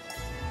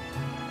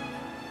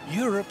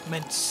 Europe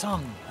meant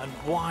sun and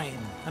wine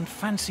and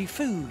fancy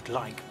food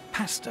like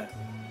pasta.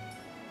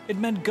 It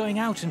meant going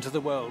out into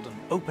the world and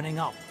opening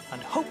up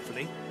and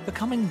hopefully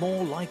becoming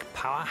more like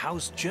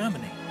powerhouse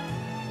Germany.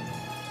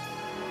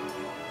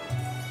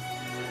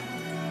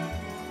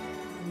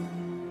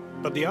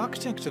 But the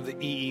architect of the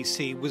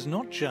EEC was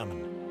not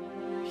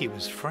German. He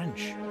was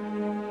French.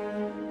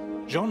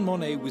 Jean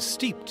Monnet was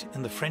steeped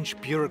in the French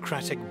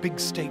bureaucratic big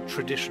state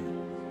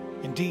tradition.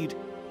 Indeed,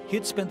 he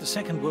had spent the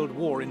Second World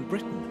War in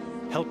Britain,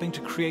 helping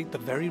to create the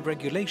very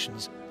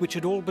regulations which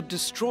had all but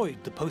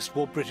destroyed the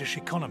post-war British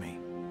economy.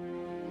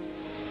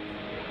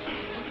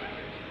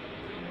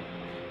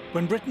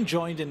 When Britain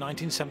joined in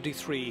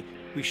 1973,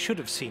 we should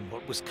have seen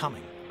what was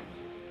coming.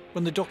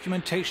 When the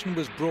documentation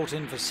was brought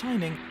in for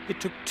signing, it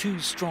took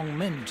 2 strong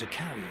men to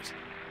carry it.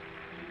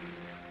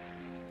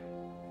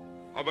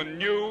 Of a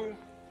new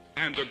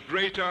and a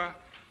greater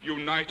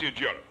united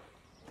Europe.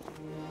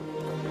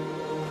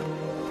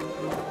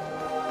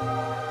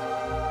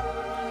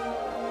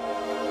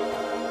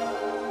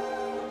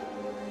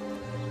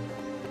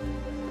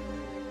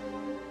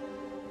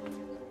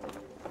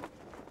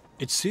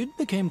 It soon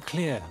became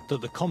clear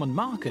that the common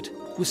market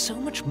was so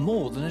much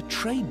more than a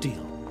trade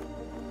deal.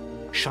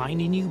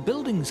 Shiny new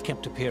buildings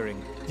kept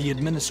appearing, the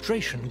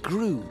administration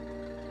grew,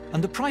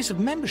 and the price of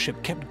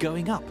membership kept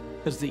going up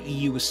as the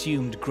EU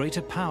assumed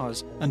greater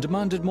powers and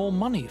demanded more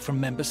money from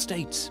member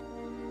states.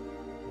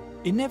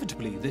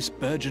 Inevitably, this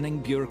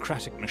burgeoning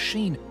bureaucratic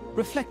machine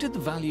reflected the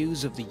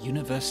values of the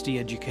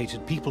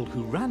university-educated people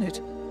who ran it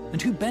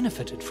and who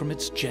benefited from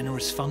its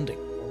generous funding.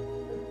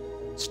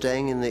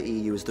 Staying in the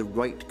EU is the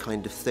right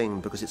kind of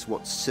thing because it's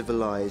what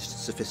civilized,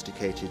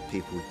 sophisticated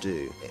people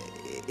do.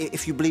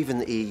 If you believe in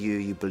the EU,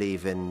 you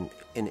believe in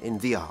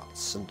the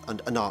arts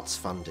and arts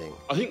funding.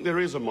 I think there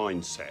is a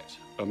mindset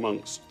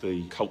amongst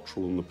the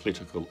cultural and the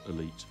political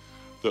elite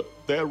that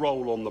their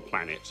role on the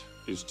planet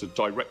is to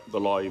direct the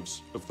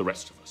lives of the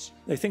rest of us.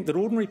 They think that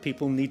ordinary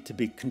people need to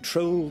be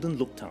controlled and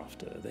looked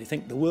after. They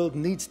think the world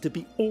needs to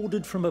be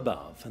ordered from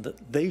above and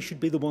that they should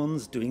be the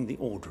ones doing the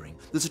ordering.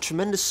 There's a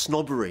tremendous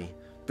snobbery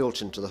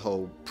built into the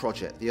whole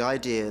project. The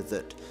idea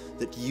that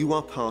you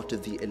are part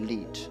of the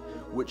elite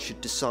which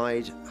should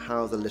decide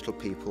how the little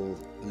people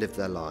live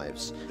their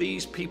lives.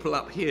 These people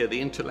up here, the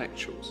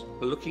intellectuals,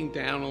 are looking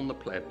down on the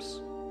plebs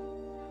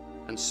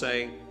and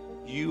saying,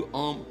 you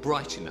aren't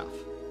bright enough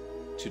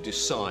to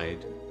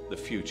decide the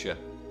future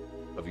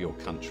of your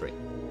country.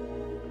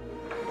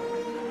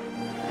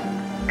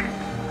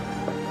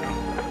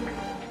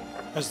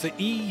 As the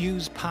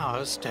EU's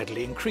powers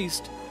steadily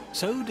increased,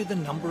 so did the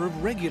number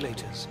of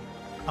regulators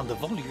and the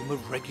volume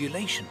of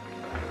regulation.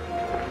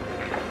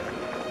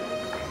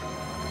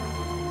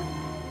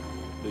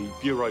 The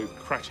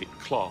bureaucratic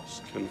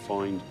class can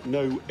find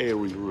no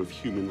area of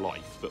human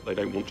life that they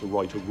don't want to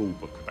write a rule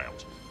book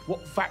about.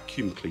 What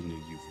vacuum cleaner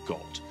you've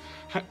got,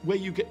 where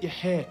you get your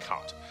hair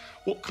cut,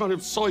 what kind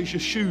of size your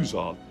shoes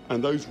are,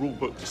 and those rule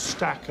books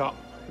stack up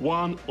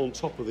one on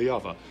top of the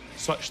other,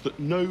 such that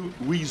no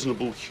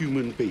reasonable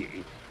human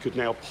being could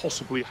now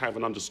possibly have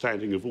an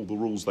understanding of all the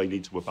rules they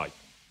need to obey.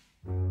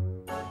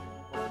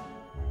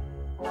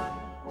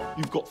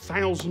 You've got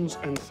thousands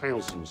and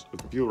thousands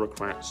of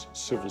bureaucrats,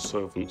 civil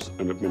servants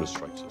and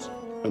administrators,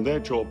 and their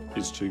job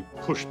is to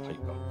push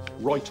paper,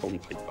 write on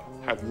paper,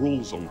 have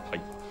rules on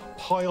paper,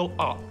 pile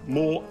up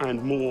more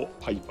and more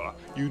paper.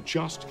 You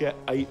just get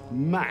a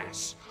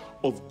mass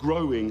of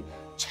growing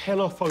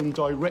telephone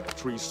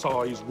directory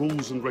size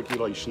rules and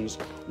regulations,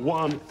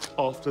 one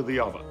after the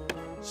other,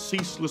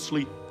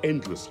 ceaselessly,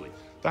 endlessly.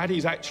 That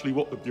is actually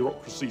what the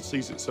bureaucracy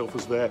sees itself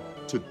as there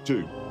to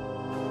do.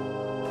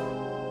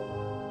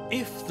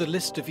 If the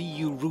list of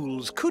EU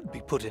rules could be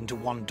put into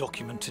one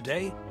document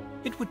today,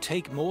 it would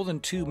take more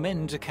than 2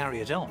 men to carry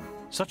it on.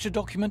 Such a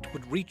document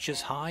would reach as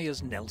high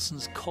as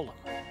Nelson's column.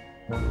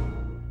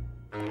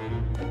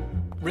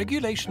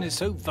 Regulation is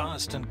so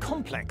vast and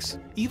complex,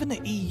 even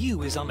the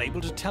EU is unable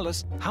to tell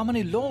us how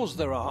many laws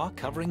there are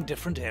covering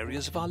different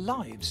areas of our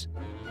lives.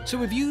 So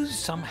we've used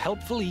some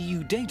helpful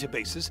EU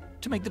databases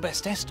to make the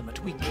best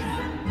estimate we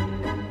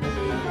can.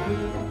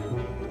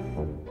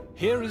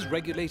 Here is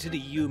regulated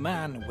EU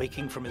man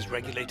waking from his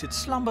regulated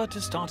slumber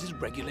to start his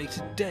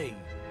regulated day.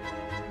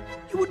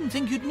 You wouldn't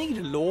think you'd need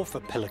a law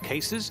for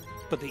pillowcases,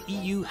 but the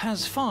EU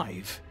has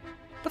 5.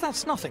 But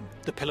that's nothing.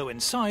 The pillow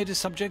inside is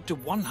subject to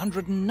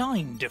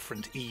 109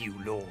 different EU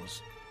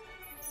laws.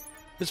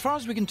 As far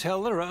as we can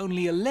tell, there are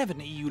only 11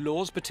 EU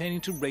laws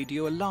pertaining to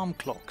radio alarm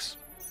clocks.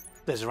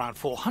 There's around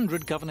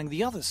 400 governing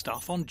the other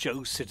stuff on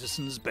Joe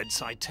Citizen's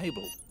bedside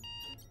table.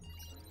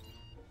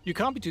 You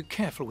can't be too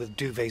careful with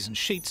duvets and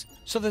sheets,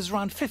 so there's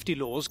around 50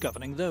 laws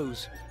governing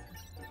those.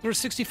 There are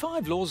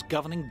 65 laws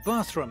governing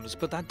bathrooms,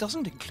 but that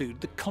doesn't include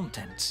the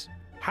contents.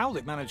 How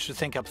they've managed to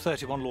think up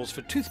 31 laws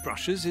for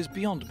toothbrushes is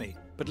beyond me,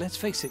 but let's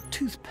face it,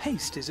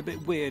 toothpaste is a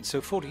bit weird,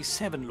 so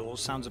 47 laws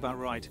sounds about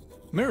right.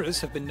 Mirrors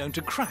have been known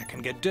to crack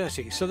and get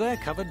dirty, so they're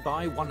covered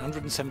by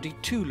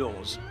 172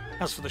 laws.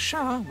 As for the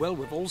shower, well,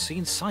 we've all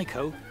seen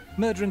Psycho.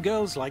 Murdering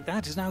girls like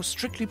that is now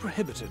strictly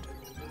prohibited.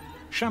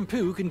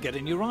 Shampoo can get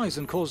in your eyes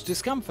and cause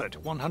discomfort,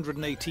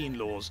 118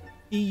 laws.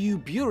 EU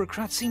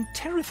bureaucrats seem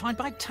terrified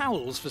by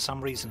towels for some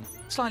reason,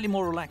 slightly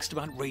more relaxed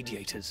about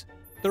radiators.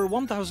 There are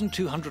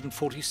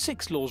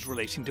 1,246 laws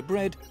relating to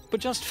bread, but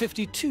just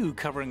 52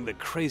 covering the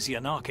crazy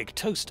anarchic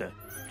toaster.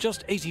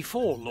 Just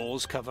 84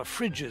 laws cover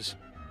fridges,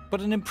 but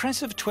an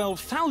impressive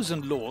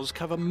 12,000 laws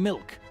cover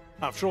milk.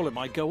 After all, it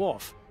might go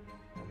off.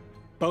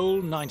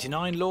 Bowl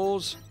 99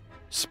 laws,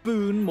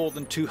 spoon more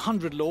than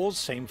 200 laws,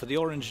 same for the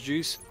orange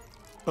juice.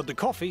 But the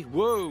coffee,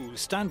 whoa,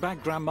 stand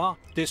back grandma,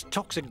 this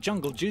toxic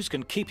jungle juice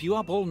can keep you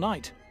up all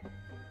night.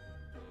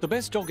 The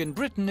best dog in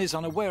Britain is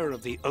unaware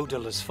of the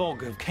odourless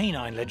fog of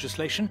canine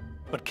legislation,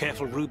 but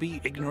careful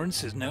Ruby,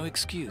 ignorance is no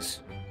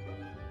excuse.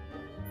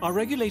 Our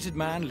regulated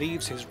man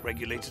leaves his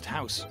regulated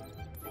house.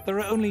 There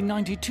are only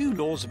 92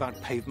 laws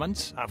about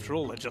pavements, after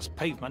all they're just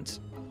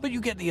pavements, but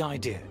you get the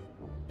idea.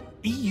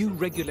 EU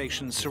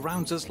regulation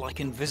surrounds us like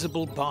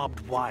invisible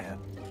barbed wire.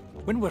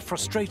 When we're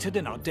frustrated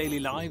in our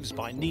daily lives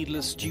by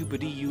needless,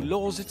 stupid EU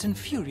laws, it's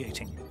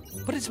infuriating.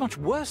 But it's much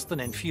worse than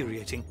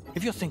infuriating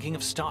if you're thinking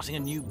of starting a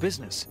new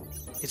business.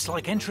 It's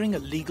like entering a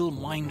legal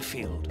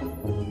minefield.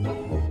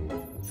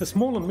 For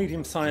small and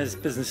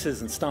medium-sized businesses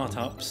and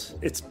startups,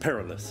 it's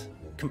perilous.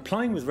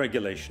 Complying with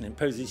regulation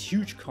imposes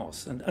huge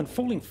costs, and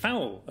falling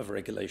foul of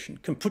regulation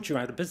can put you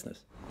out of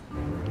business.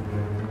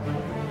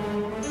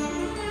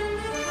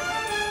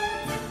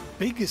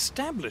 Big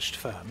established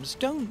firms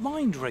don't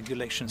mind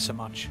regulation so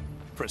much.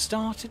 For a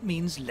start, it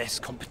means less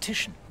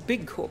competition.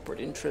 Big corporate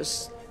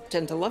interests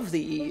tend to love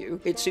the EU.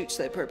 It suits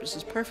their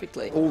purposes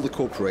perfectly. All the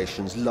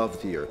corporations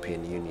love the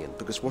European Union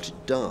because what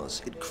it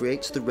does, it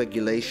creates the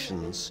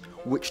regulations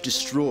which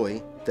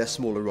destroy their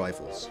smaller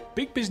rivals.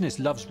 Big business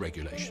loves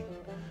regulation.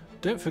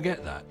 Don't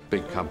forget that.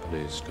 Big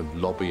companies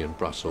can lobby in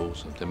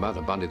Brussels, and the amount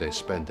of money they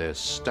spend there is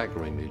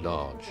staggeringly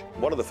large.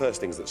 One of the first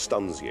things that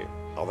stuns you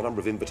are the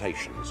number of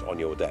invitations on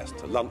your desk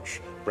to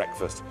lunch,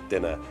 breakfast,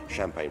 dinner,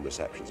 champagne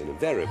receptions, and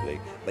invariably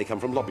they come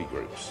from lobby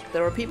groups.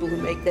 There are people who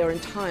make their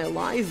entire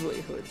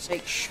livelihoods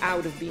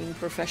out of being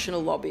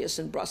professional lobbyists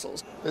in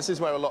Brussels. This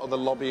is where a lot of the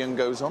lobbying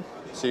goes on.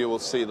 So you will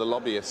see the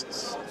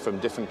lobbyists from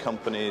different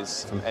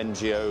companies, from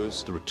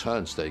NGOs. The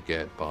returns they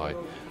get by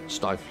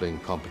stifling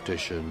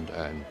competition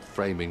and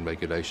framing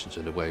regulations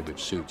in a way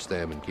which suits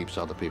them and keeps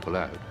other people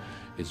out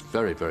is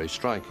very, very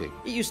striking.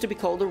 It used to be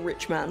called a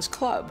rich man's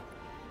club,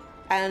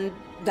 and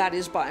that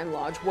is by and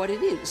large what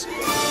it is.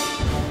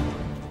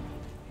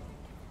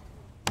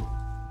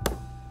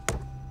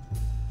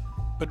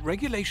 But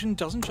regulation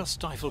doesn't just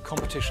stifle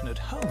competition at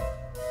home.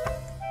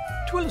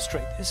 To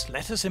illustrate this,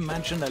 let us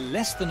imagine a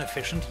less than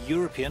efficient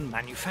European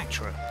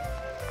manufacturer.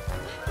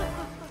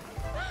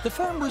 The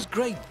firm was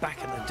great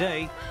back in the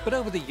day, but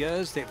over the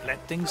years they've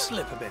let things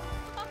slip a bit.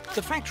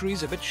 The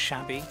factory's a bit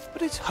shabby,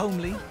 but it's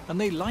homely,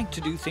 and they like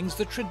to do things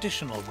the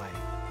traditional way.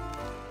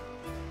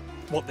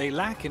 What they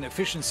lack in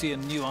efficiency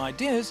and new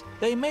ideas,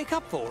 they make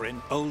up for in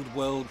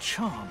old-world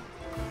charm.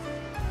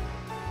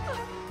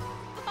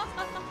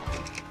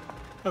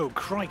 Oh,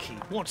 crikey,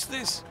 what's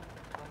this?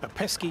 A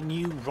pesky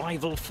new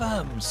rival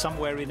firm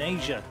somewhere in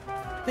Asia.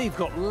 They've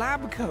got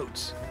lab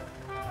coats.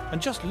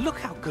 And just look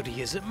how good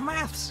he is at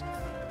maths.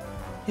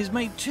 His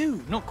mate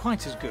too, not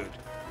quite as good.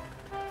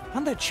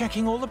 And they're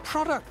checking all the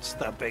products,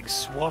 the big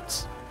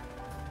swats.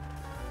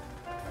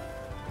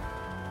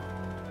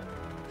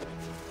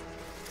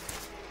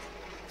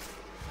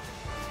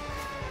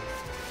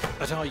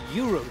 At our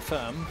Euro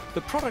firm,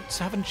 the products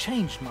haven't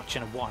changed much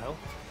in a while.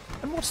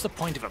 And what's the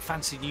point of a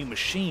fancy new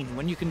machine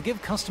when you can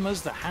give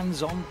customers the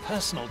hands-on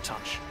personal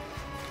touch?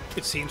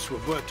 It seems to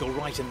have worked all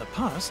right in the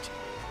past.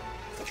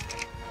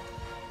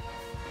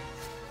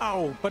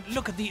 Oh, but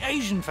look at the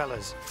Asian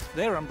fellas.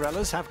 Their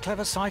umbrellas have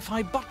clever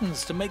sci-fi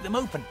buttons to make them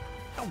open.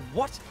 Oh,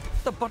 what?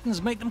 The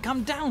buttons make them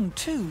come down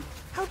too.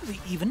 How do they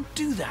even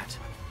do that?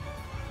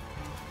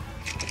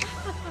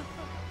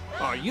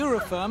 Our Euro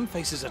firm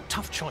faces a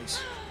tough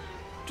choice.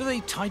 Do they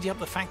tidy up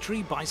the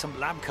factory, buy some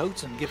lab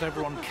coats and give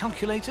everyone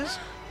calculators?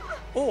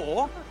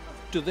 Or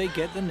do they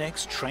get the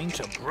next train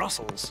to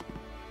Brussels?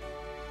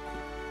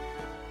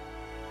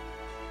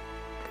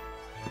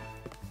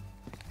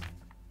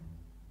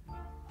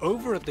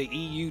 Over at the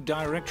EU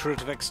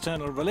Directorate of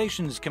External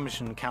Relations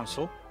Commission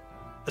Council,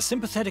 a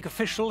sympathetic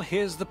official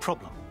hears the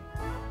problem.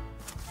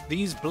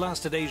 These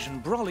blasted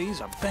Asian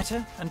brollies are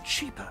better and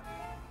cheaper.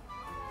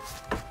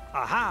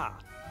 Aha!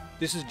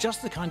 This is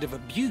just the kind of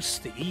abuse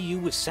the EU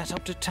was set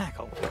up to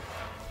tackle.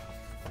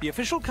 The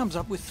official comes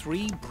up with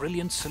 3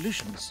 brilliant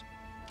solutions.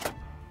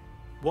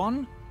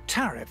 1.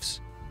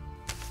 Tariffs.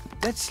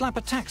 Let's slap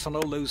a tax on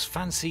all those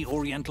fancy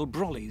Oriental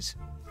brollies.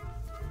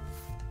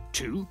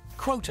 2.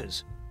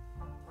 Quotas.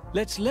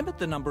 Let's limit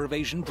the number of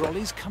Asian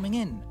brollies coming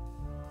in.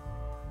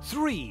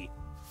 3.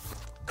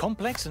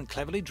 Complex and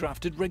cleverly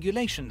drafted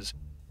regulations,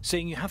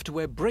 saying you have to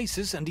wear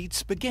braces and eat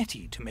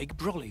spaghetti to make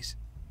brollies.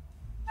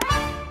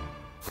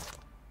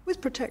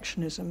 With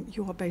protectionism,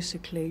 you are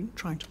basically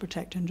trying to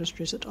protect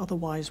industries that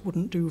otherwise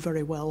wouldn't do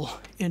very well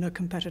in a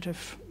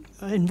competitive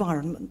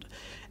environment.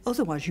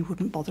 Otherwise, you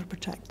wouldn't bother to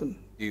protect them.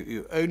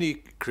 You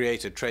only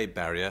create a trade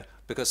barrier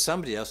because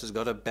somebody else has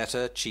got a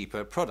better,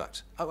 cheaper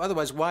product.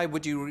 Otherwise, why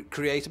would you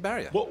create a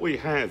barrier? What we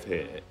have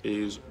here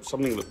is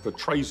something that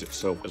portrays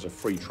itself as a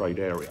free trade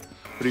area,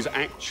 but is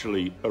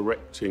actually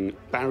erecting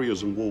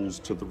barriers and walls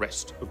to the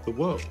rest of the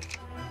world.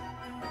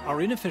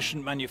 Our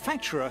inefficient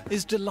manufacturer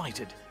is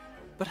delighted.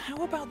 But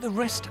how about the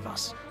rest of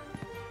us?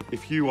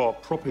 If you are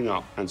propping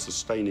up and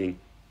sustaining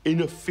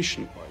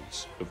inefficient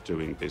ways of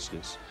doing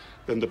business,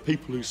 then the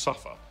people who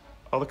suffer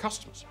are the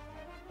customers.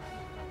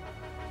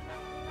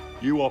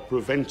 You are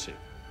preventing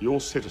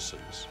your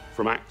citizens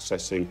from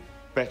accessing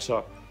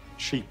better,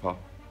 cheaper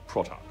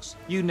products.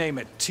 You name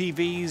it,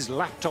 TVs,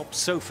 laptops,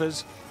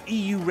 sofas,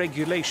 EU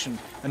regulation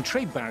and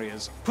trade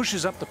barriers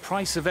pushes up the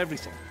price of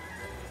everything.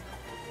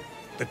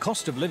 The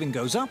cost of living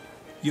goes up,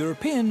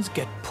 Europeans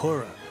get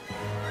poorer.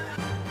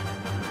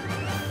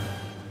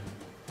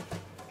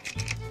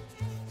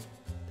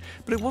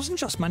 But it wasn't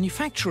just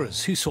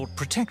manufacturers who sought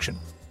protection.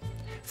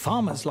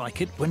 Farmers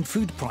like it when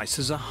food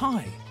prices are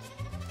high.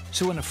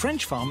 So when a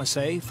French farmer,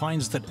 say,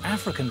 finds that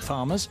African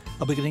farmers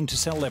are beginning to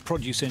sell their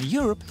produce in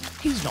Europe,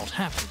 he's not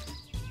happy.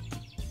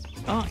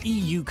 Our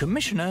EU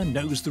Commissioner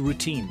knows the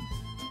routine.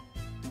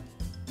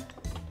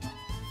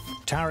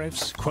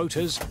 Tariffs,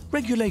 quotas,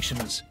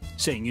 regulations,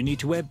 saying you need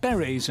to wear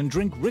berets and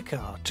drink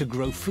Ricard to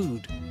grow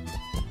food.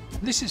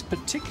 This is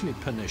particularly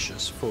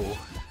pernicious for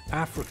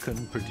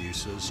African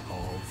producers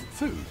of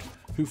food,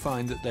 who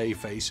find that they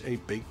face a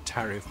big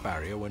tariff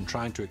barrier when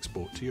trying to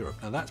export to Europe.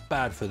 Now that's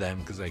bad for them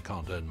because they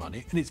can't earn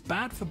money, and it's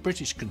bad for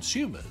British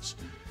consumers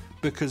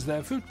because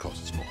their food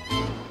costs more.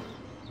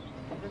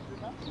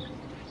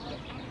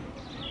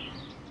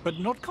 But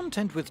not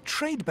content with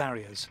trade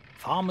barriers,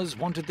 farmers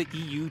wanted the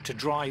EU to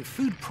drive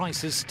food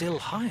prices still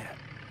higher.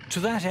 To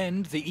that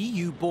end, the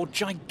EU bought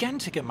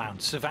gigantic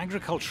amounts of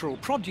agricultural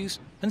produce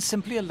and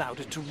simply allowed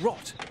it to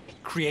rot,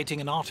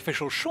 creating an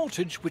artificial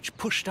shortage which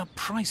pushed up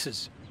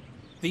prices.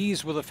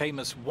 These were the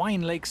famous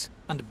wine lakes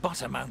and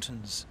butter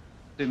mountains.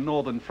 In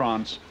northern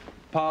France,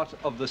 part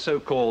of the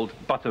so-called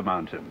butter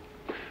mountain.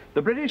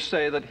 The British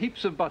say that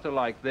heaps of butter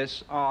like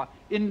this are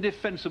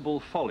indefensible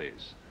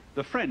follies.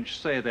 The French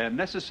say they're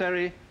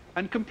necessary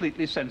and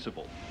completely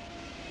sensible.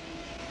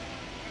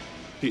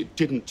 It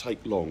didn't take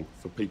long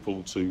for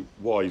people to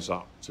wise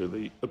up to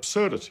the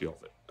absurdity of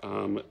it.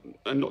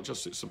 And not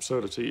just its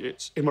absurdity,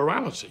 its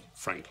immorality,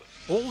 frankly.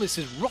 All this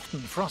is rotten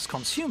for us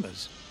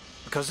consumers.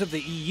 Because of the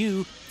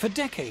EU, for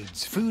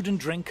decades, food and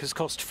drink has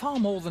cost far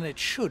more than it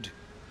should.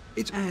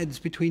 It adds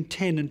between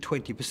 10 and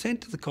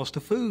 20% to the cost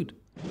of food.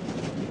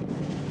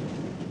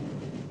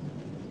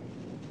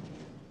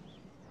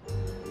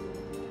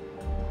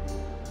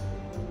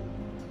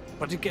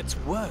 But it gets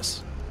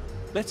worse.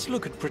 Let's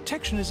look at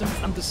protectionism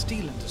and the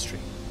steel industry.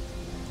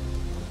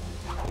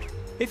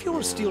 If you're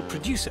a steel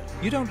producer,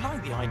 you don't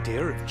like the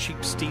idea of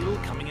cheap steel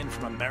coming in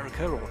from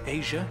America or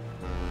Asia.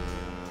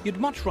 You'd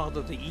much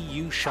rather the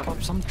EU shove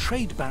up some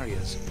trade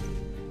barriers.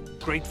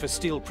 Great for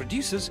steel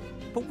producers,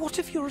 but what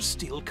if you're a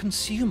steel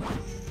consumer?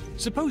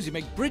 Suppose you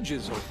make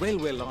bridges or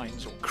railway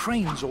lines or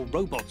cranes or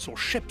robots or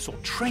ships or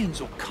trains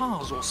or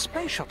cars or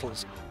space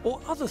shuttles or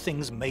other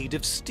things made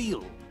of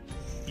steel.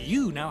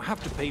 You now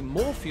have to pay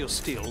more for your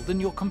steel than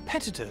your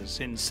competitors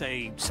in,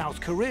 say, South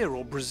Korea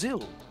or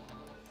Brazil.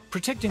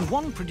 Protecting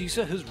one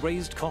producer has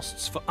raised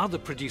costs for other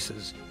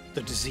producers.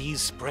 The disease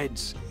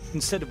spreads.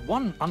 Instead of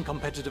one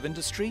uncompetitive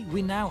industry,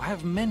 we now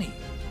have many.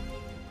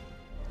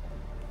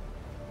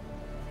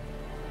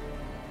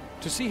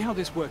 To see how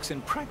this works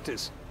in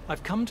practice,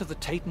 I've come to the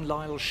Tate &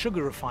 Lyle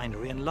sugar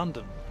refinery in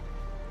London.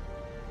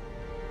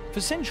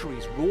 For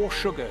centuries, raw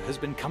sugar has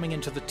been coming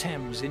into the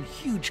Thames in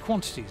huge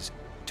quantities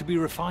to be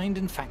refined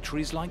in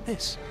factories like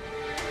this.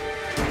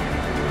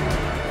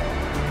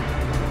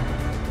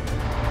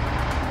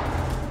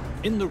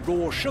 In the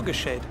raw sugar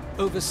shed,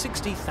 over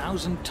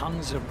 60,000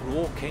 tons of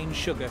raw cane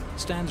sugar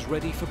stands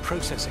ready for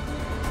processing.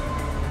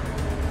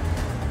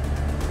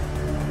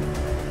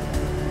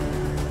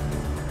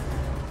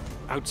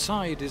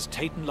 Outside is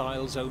Tate &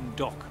 Lyle's own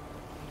dock.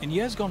 In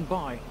years gone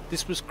by,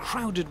 this was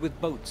crowded with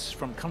boats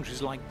from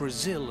countries like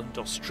Brazil and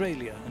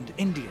Australia and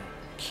India,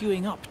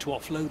 queuing up to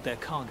offload their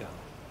cargo.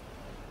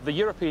 The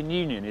European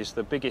Union is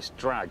the biggest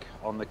drag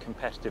on the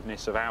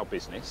competitiveness of our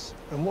business.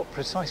 And what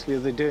precisely are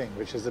they doing,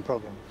 which is the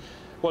problem?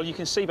 Well, you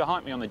can see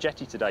behind me on the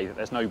jetty today that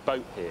there's no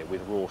boat here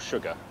with raw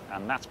sugar,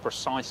 and that's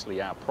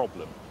precisely our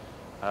problem.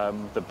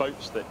 The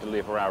boats that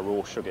deliver our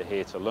raw sugar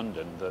here to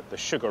London, the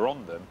sugar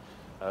on them,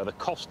 the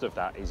cost of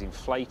that is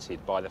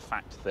inflated by the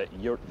fact that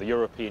the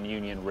European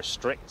Union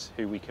restricts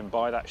who we can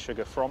buy that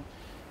sugar from,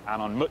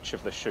 and on much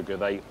of the sugar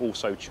they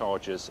also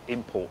charge us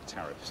import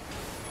tariffs.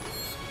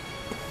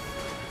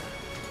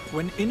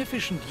 When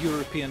inefficient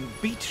European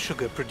beet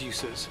sugar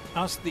producers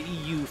asked the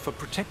EU for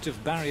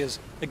protective barriers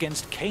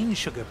against cane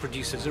sugar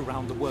producers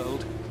around the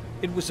world,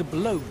 it was a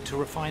blow to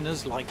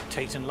refiners like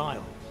Tate &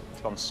 Lyle.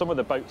 On some of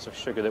the boats of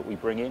sugar that we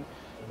bring in,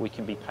 we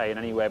can be paying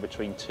anywhere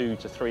between 2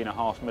 to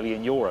 3.5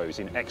 million euros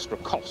in extra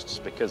costs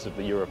because of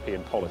the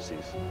European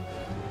policies.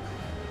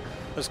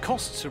 As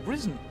costs have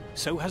risen,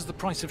 so has the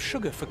price of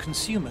sugar for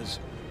consumers,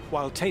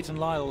 while Tate &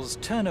 Lyle's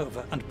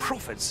turnover and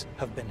profits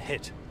have been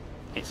hit.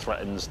 It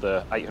threatens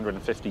the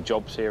 850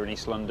 jobs here in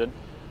East London,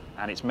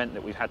 and it's meant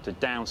that we've had to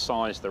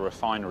downsize the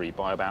refinery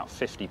by about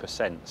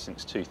 50%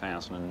 since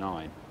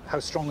 2009. How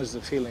strong is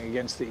the feeling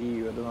against the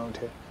EU at the moment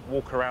here?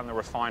 Walk around the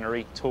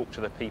refinery, talk to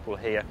the people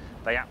here.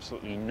 They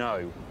absolutely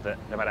know that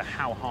no matter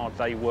how hard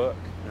they work,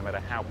 no matter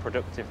how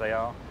productive they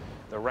are,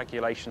 the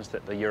regulations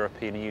that the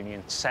European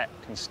Union set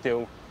can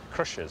still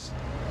crush us.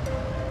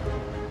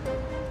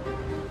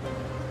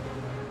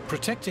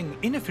 Protecting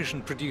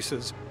inefficient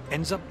producers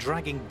ends up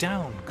dragging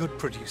down good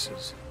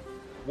producers.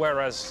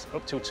 Whereas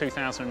up till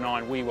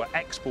 2009 we were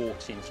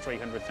exporting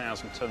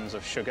 300,000 tonnes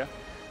of sugar,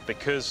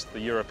 because the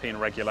European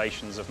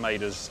regulations have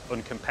made us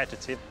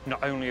uncompetitive.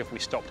 Not only have we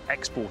stopped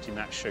exporting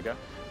that sugar,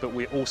 but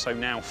we also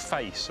now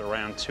face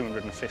around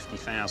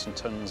 250,000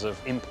 tonnes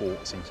of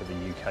imports into the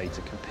UK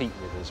to compete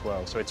with as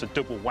well. So it's a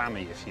double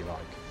whammy, if you like.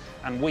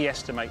 And we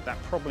estimate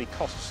that probably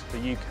costs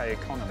the UK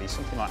economy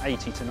something like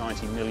 80 to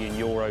 90 million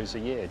euros a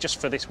year, just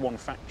for this one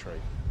factory.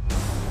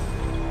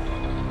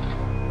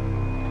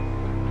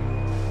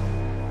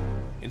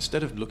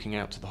 Instead of looking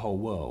out to the whole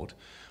world,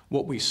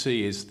 what we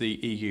see is the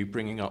EU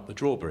bringing up the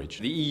drawbridge.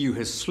 The EU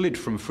has slid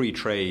from free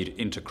trade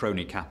into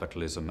crony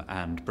capitalism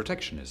and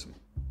protectionism.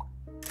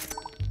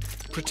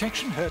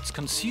 Protection hurts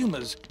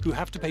consumers who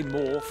have to pay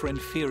more for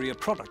inferior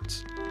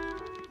products.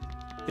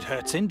 It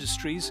hurts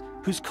industries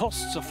whose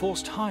costs are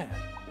forced higher.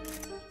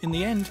 In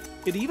the end,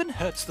 it even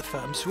hurts the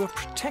firms who are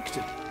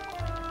protected.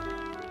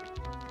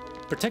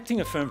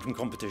 Protecting a firm from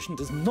competition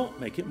does not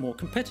make it more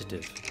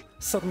competitive.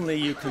 Suddenly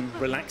you can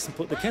relax and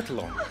put the kettle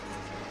on.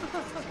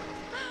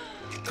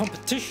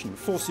 Competition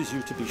forces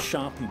you to be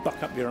sharp and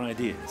buck up your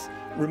ideas.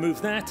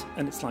 Remove that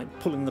and it's like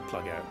pulling the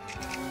plug out.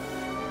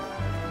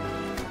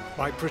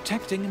 By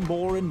protecting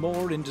more and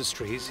more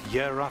industries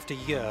year after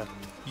year,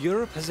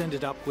 Europe has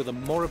ended up with a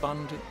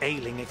moribund,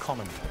 ailing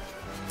economy.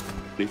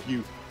 If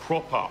you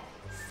prop up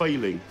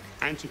failing,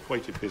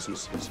 antiquated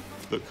businesses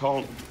that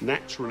can't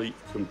naturally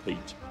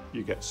compete,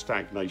 you get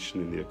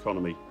stagnation in the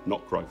economy,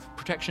 not growth.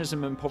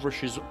 Protectionism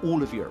impoverishes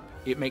all of Europe.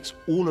 It makes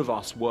all of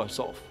us worse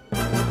off.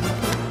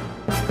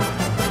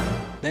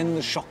 Then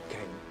the shock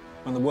came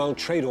when the World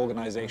Trade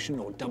Organization,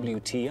 or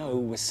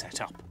WTO, was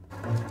set up.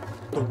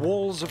 The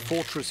walls of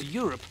Fortress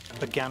Europe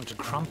began to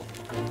crumble.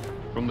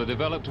 From the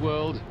developed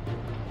world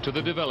to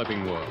the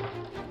developing world,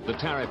 the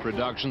tariff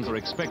reductions are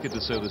expected to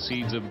sow the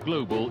seeds of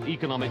global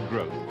economic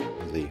growth.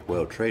 The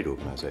World Trade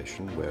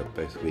Organization, where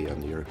both we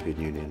and the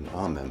European Union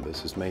are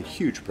members, has made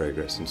huge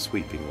progress in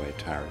sweeping away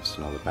tariffs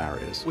and other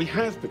barriers. We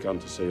have begun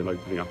to see an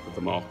opening up of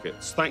the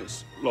markets,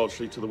 thanks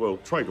largely to the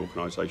World Trade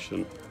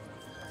Organization.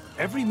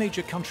 Every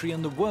major country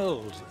in the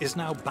world is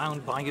now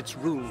bound by its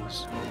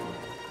rules.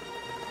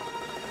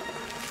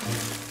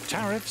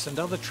 Tariffs and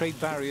other trade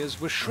barriers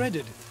were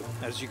shredded,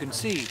 as you can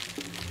see.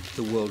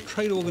 The World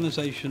Trade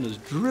Organization has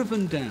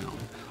driven down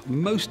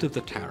most of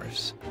the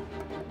tariffs.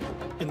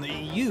 In the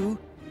EU,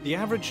 the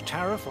average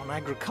tariff on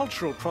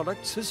agricultural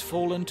products has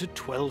fallen to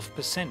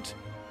 12%,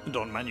 and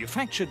on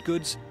manufactured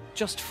goods,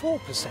 just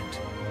 4%.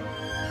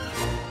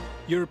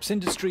 Europe's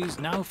industries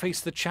now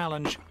face the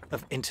challenge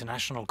of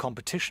international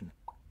competition.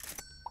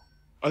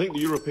 I think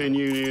the European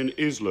Union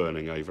is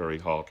learning a very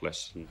hard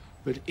lesson.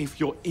 But if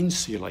you're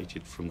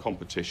insulated from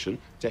competition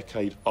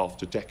decade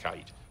after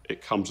decade,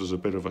 it comes as a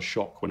bit of a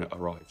shock when it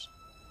arrives.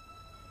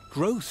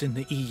 Growth in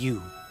the EU,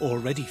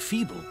 already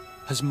feeble,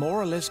 has more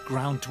or less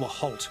ground to a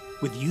halt,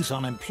 with youth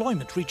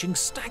unemployment reaching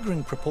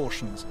staggering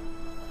proportions.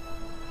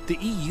 The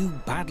EU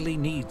badly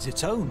needs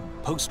its own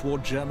post-war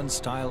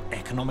German-style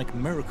economic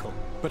miracle.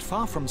 But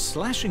far from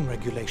slashing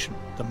regulation,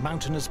 the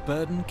mountainous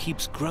burden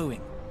keeps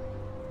growing.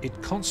 It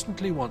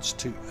constantly wants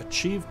to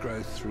achieve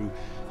growth through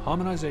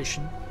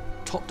harmonization,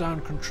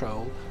 top-down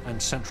control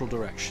and central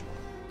direction.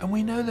 And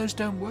we know those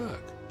don't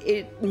work.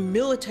 It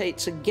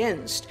militates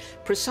against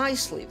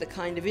precisely the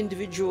kind of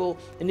individual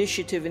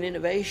initiative and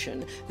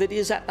innovation that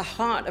is at the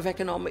heart of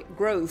economic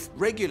growth.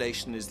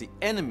 Regulation is the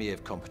enemy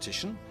of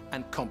competition,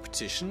 and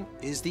competition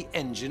is the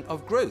engine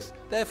of growth.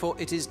 Therefore,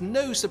 it is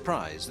no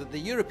surprise that the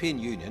European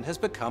Union has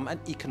become an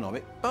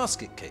economic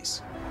basket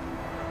case.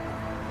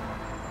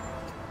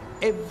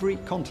 Every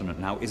continent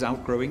now is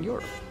outgrowing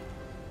Europe.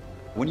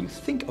 When you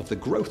think of the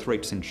growth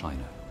rates in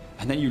China,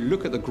 and then you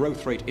look at the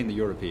growth rate in the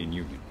European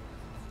Union,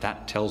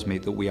 that tells me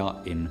that we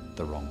are in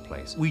the wrong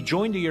place. We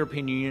joined the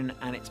European Union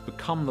and it's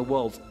become the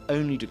world's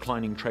only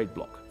declining trade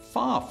bloc.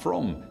 Far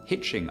from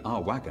hitching our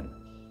wagon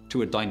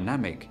to a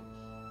dynamic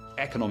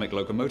economic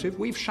locomotive,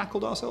 we've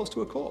shackled ourselves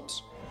to a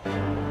corpse.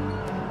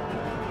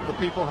 The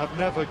people have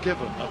never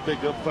given a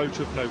bigger vote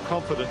of no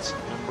confidence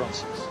in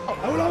Brussels.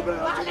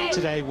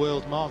 Today,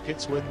 world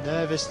markets were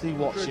nervously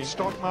watching. The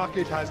stock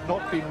market has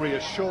not been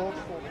reassured.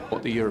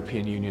 What the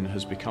European Union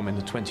has become in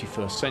the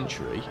 21st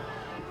century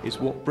is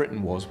what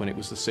Britain was when it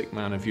was the sick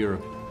man of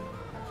Europe.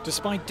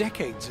 Despite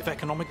decades of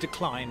economic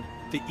decline,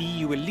 the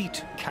EU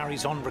elite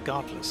carries on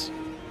regardless.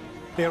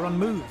 They are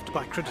unmoved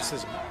by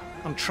criticism,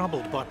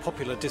 untroubled by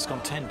popular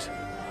discontent.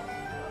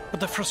 But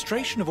the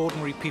frustration of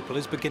ordinary people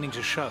is beginning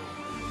to show.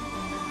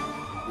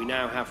 We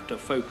now have to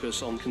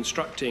focus on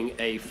constructing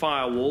a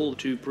firewall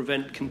to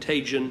prevent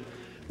contagion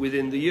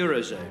within the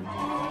Eurozone.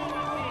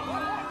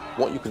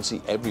 What you can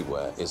see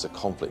everywhere is a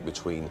conflict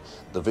between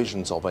the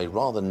visions of a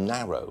rather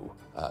narrow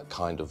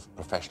kind of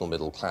professional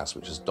middle class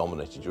which has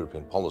dominated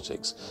European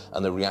politics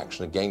and the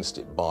reaction against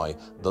it by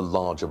the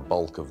larger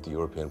bulk of the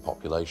European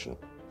population.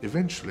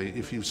 Eventually,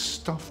 if you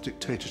stuff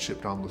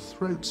dictatorship down the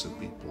throats of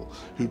people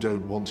who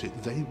don't want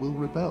it, they will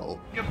rebel.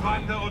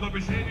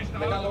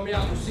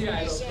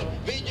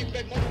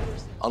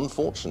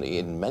 Unfortunately,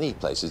 in many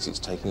places, it's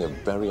taking a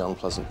very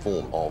unpleasant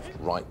form of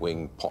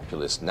right-wing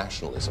populist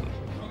nationalism.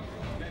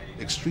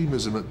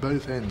 Extremism at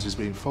both ends is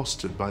being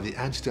fostered by the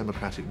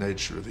anti-democratic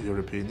nature of the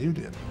European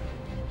Union.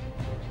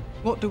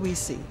 What do we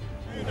see?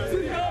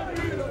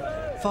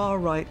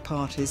 Far-right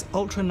parties,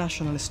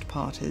 ultra-nationalist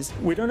parties.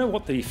 We don't know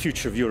what the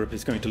future of Europe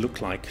is going to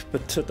look like,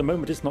 but at the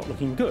moment it's not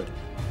looking good.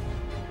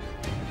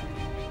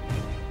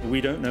 We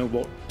don't know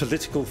what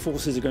political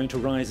forces are going to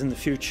rise in the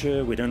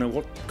future. We don't know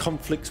what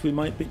conflicts we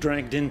might be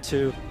dragged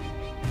into.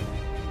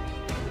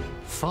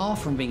 Far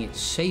from being it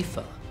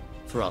safer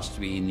for us to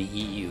be in the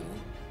EU,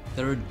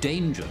 there are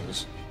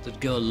dangers that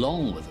go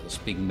along with us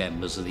being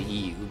members of the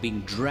EU,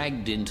 being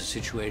dragged into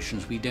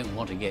situations we don't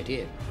want to get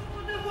in.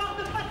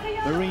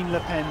 Marine Le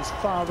Pen's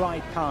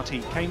far-right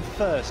party came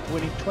first,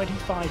 winning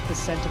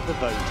 25% of the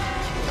vote.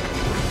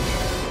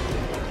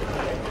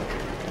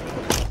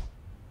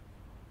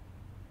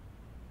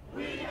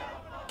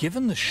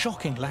 Given the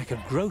shocking lack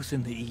of growth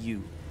in the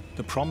EU,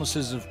 the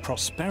promises of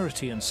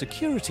prosperity and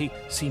security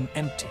seem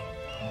empty.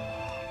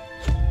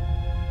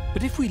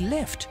 But if we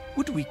left,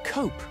 would we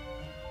cope?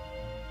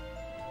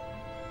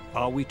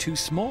 Are we too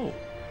small?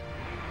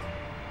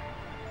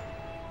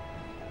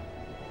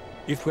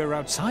 If we're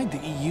outside the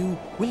EU,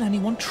 will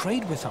anyone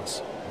trade with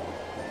us?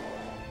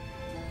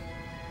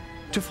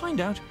 To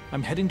find out,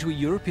 I'm heading to a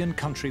European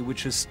country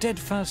which has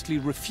steadfastly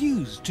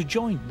refused to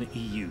join the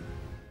EU.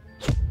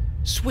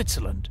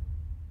 Switzerland.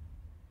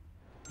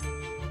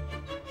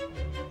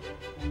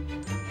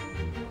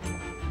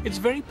 It's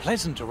very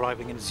pleasant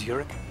arriving in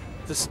Zurich.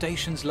 The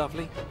station's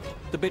lovely.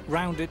 The bit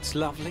round it's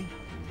lovely.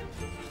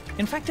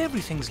 In fact,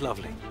 everything's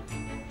lovely.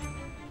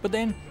 But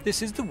then,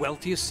 this is the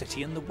wealthiest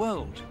city in the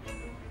world,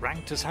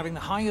 ranked as having the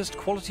highest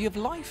quality of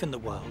life in the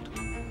world.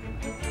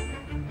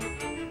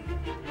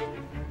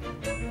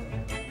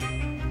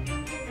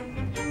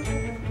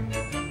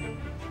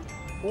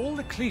 All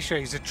the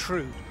clichés are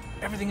true.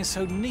 Everything is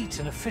so neat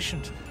and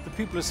efficient. The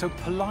people are so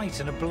polite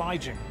and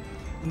obliging.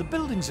 And the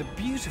buildings are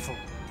beautiful.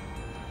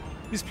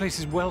 This place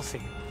is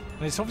wealthy,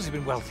 and it's obviously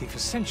been wealthy for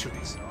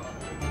centuries.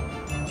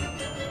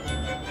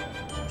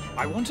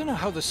 I want to know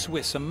how the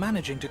Swiss are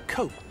managing to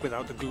cope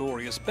without the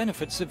glorious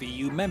benefits of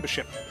EU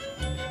membership.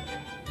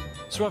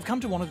 So I've come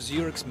to one of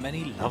Zurich's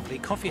many lovely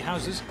coffee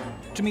houses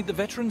to meet the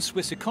veteran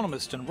Swiss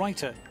economist and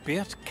writer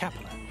Beat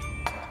Kappeler.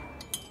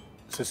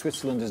 So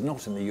Switzerland is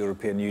not in the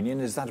European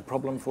Union. Is that a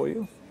problem for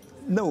you?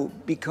 No,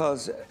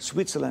 because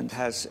Switzerland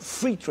has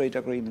free trade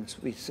agreements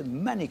with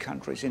many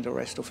countries in the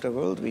rest of the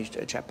world,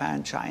 with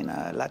Japan,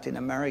 China, Latin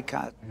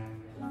America.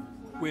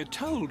 We're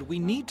told we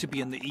need to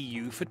be in the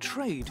EU for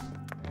trade.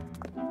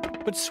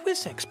 But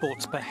Swiss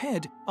exports per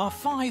head are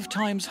 5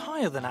 times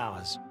higher than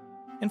ours.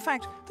 In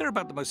fact, they're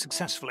about the most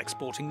successful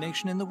exporting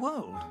nation in the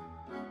world.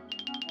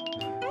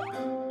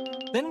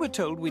 Then we're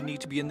told we need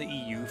to be in the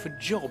EU for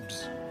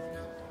jobs.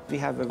 We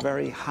have a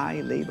very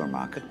high labour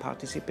market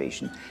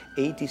participation.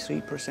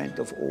 83%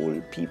 of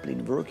all people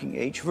in working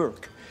age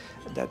work.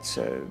 That's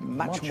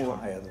much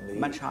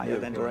higher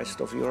than the rest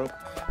of Europe.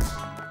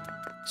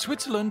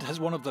 Switzerland has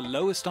one of the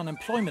lowest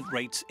unemployment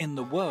rates in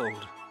the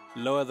world,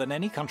 lower than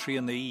any country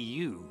in the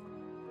EU.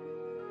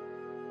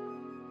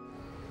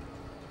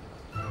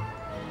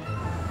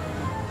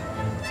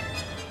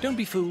 Don't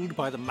be fooled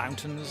by the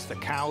mountains, the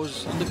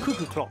cows, and the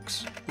cuckoo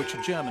clocks, which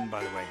are German,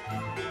 by the way.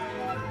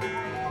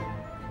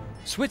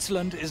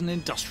 Switzerland is an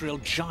industrial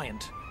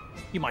giant.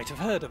 You might have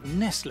heard of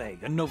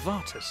Nestlé and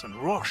Novartis and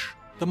Roche,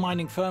 the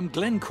mining firm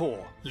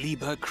Glencore,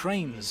 Liebherr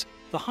Cranes,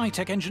 the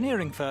high-tech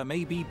engineering firm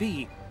ABB,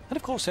 and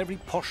of course every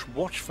posh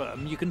watch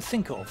firm you can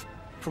think of,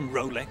 from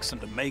Rolex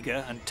and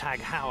Omega and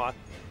Tag Heuer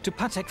to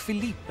Patek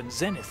Philippe and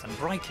Zenith and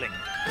Breitling.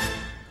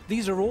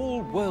 These are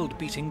all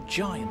world-beating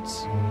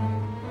giants.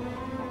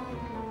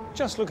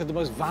 Just look at the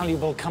most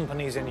valuable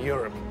companies in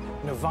Europe.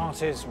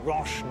 Novartis,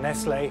 Roche,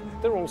 Nestlé,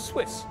 they're all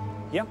Swiss.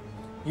 Yep,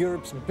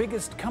 Europe's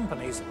biggest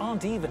companies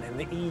aren't even in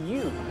the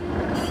EU.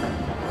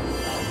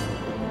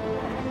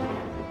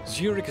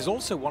 Zurich is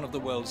also one of the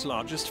world's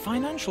largest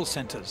financial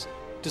centres,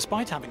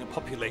 despite having a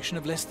population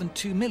of less than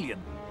 2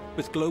 million,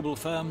 with global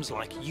firms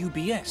like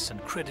UBS and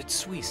Credit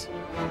Suisse.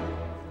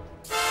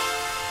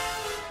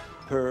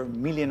 Per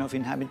million of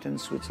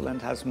inhabitants,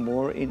 Switzerland has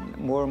more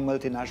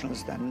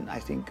multinationals than, I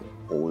think,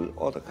 all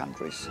other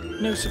countries.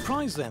 No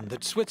surprise then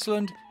that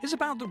Switzerland is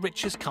about the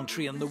richest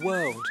country in the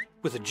world,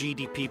 with a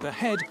GDP per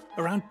head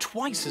around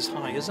twice as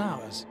high as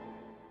ours.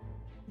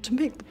 To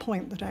make the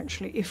point that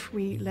actually if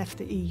we left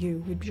the EU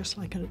we'd be just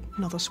like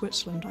another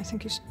Switzerland, I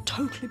think is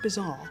totally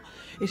bizarre.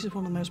 It is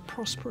one of the most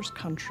prosperous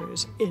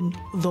countries in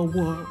the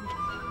world.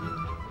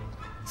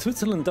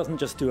 Switzerland doesn't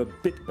just do a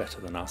bit better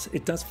than us,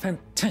 it does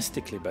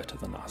fantastically better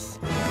than us.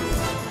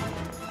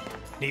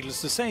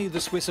 Needless to say,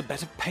 the Swiss are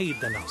better paid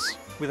than us,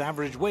 with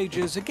average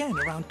wages again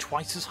around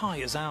twice as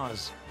high as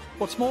ours.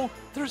 What's more,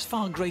 there is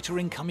far greater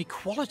income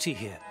equality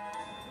here.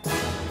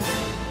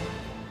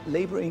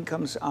 Labour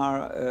incomes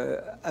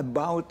are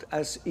about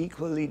as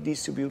equally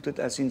distributed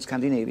as in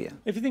Scandinavia.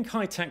 If you think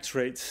high tax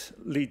rates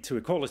lead to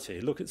equality,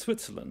 look at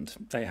Switzerland.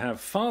 They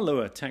have far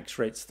lower tax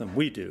rates than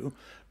we do,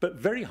 but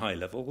very high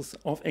levels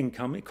of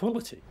income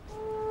equality.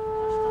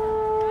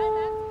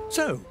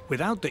 So,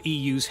 without the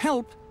EU's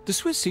help, the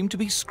Swiss seem to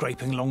be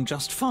scraping along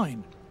just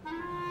fine.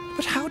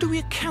 But how do we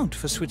account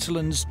for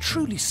Switzerland's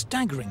truly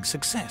staggering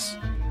success?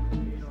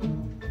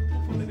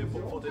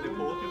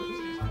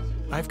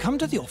 I've come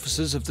to the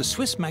offices of the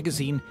Swiss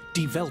magazine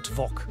Die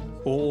Weltwoche,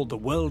 or The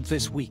World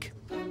This Week.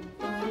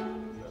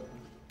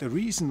 The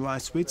reason why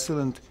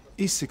Switzerland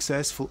is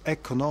successful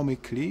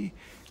economically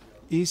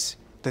is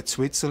that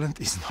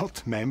Switzerland is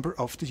not a member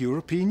of the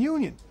European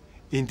Union.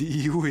 In the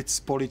EU,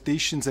 it's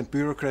politicians and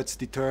bureaucrats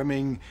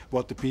determining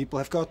what the people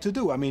have got to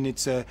do. I mean,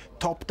 it's a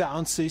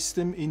top-down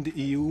system in the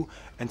EU,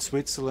 and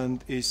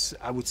Switzerland is,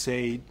 I would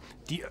say,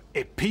 the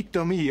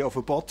epitome of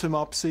a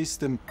bottom-up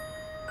system.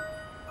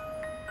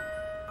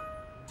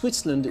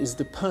 Switzerland is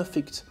the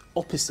perfect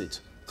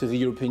opposite to the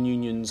European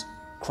Union's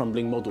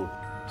crumbling model.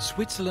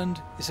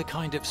 Switzerland is a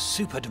kind of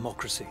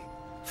super-democracy,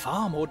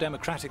 far more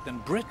democratic than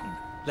Britain,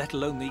 let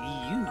alone the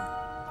EU.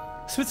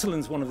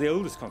 Switzerland's one of the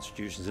oldest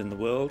constitutions in the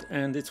world,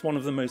 and it's one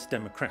of the most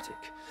democratic.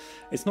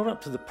 It's not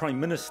up to the Prime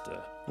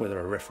Minister whether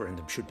a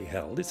referendum should be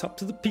held, it's up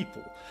to the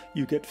people.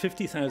 You get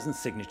 50,000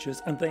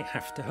 signatures and they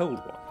have to hold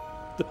one.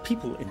 The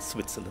people in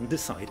Switzerland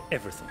decide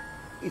everything.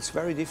 It's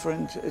very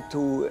different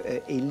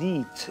to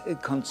elite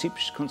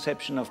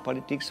conception of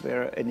politics,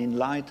 where an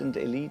enlightened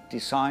elite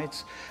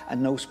decides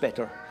and knows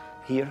better.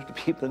 Here, the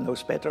people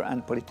knows better,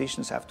 and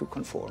politicians have to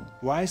conform.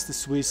 Why is the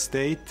Swiss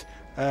state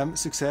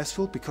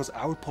successful? Because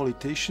our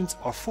politicians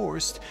are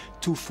forced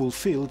to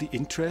fulfill the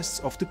interests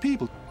of the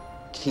people.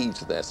 Key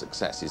to their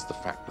success is the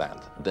fact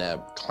that their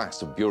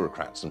class of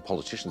bureaucrats and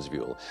politicians, if you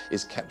will,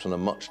 is kept on a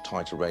much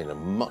tighter rein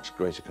and much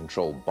greater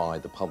control by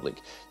the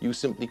public. You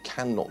simply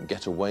cannot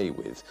get away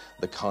with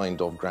the kind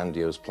of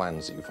grandiose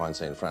plans that you find,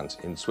 say, in France,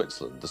 in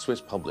Switzerland. The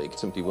Swiss public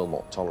simply will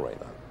not tolerate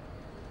that.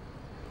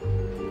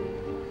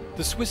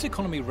 The Swiss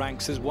economy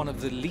ranks as one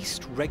of the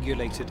least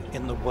regulated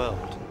in the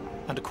world.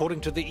 And according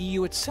to the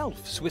EU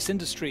itself, Swiss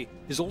industry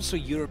is also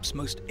Europe's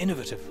most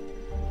innovative.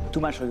 Too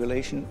much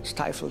regulation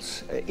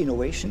stifles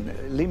innovation,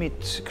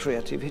 limits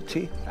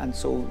creativity, and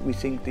so we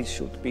think this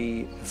should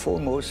be the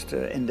foremost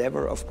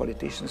endeavor of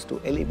politicians to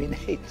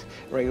eliminate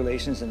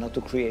regulations and not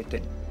to create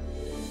them.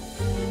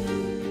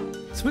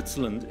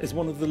 Switzerland is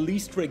one of the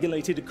least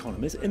regulated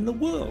economies in the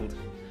world,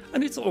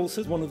 and it's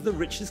also one of the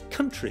richest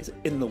countries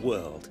in the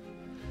world.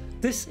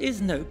 This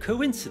is no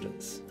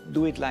coincidence.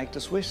 Do it like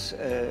the Swiss,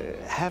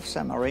 have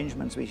some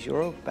arrangements with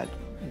Europe, but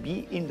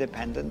be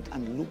independent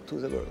and look to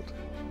the world.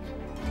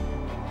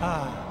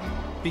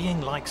 Ah,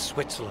 being like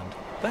Switzerland.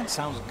 That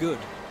sounds good.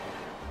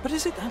 But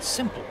is it that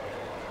simple?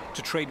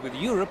 To trade with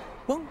Europe,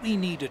 won't we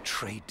need a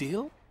trade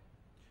deal?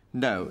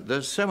 No,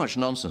 there's so much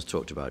nonsense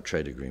talked about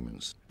trade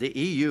agreements. The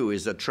EU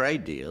is a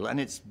trade deal, and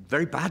it's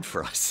very bad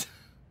for us.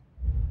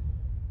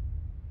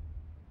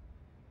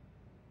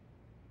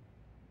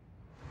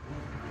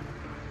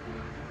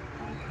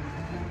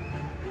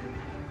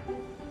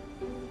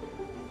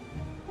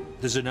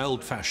 There's an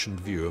old-fashioned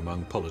view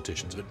among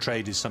politicians that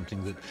trade is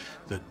something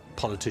that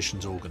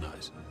politicians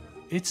organise.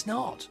 It's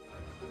not.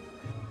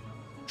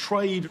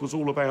 Trade was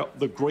all about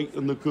the great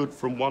and the good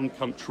from one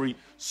country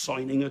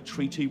signing a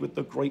treaty with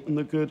the great and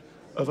the good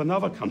of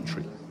another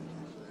country.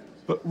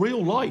 But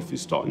real life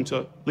is starting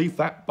to leave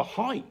that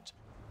behind.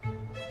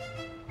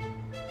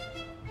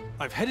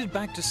 I've headed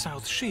back to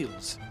South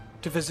Shields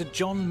to visit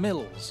John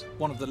Mills,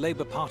 one of the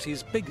Labour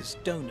Party's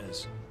biggest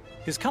donors.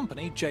 His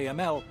company,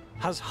 JML,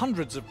 has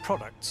hundreds of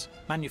products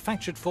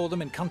manufactured for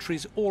them in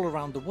countries all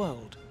around the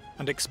world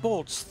and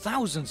exports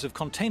thousands of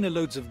container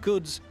loads of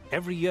goods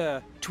every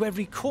year to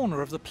every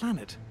corner of the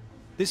planet.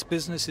 This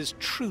business is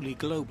truly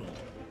global.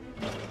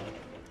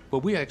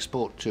 Well, we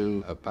export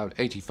to about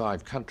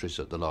 85 countries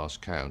at the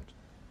last count.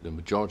 The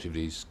majority of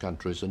these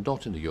countries are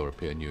not in the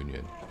European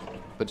Union.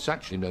 But it's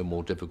actually no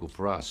more difficult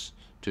for us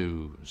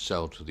to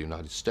sell to the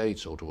United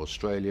States or to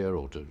Australia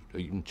or to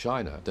even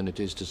China than it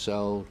is to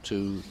sell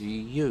to the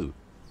EU.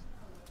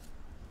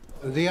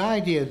 The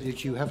idea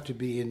that you have to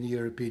be in the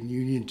European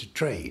Union to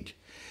trade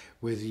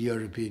with the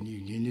European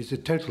Union is a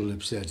total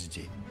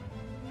absurdity.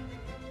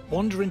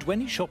 Wander into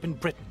any shop in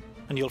Britain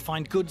and you'll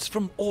find goods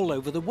from all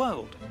over the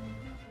world.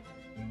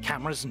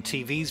 Cameras and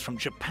TVs from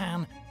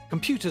Japan,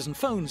 computers and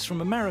phones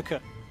from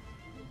America.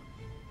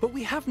 But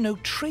we have no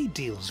trade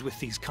deals with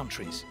these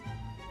countries.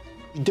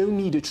 You don't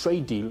need a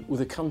trade deal with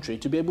a country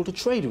to be able to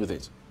trade with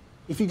it.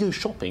 If you go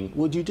shopping,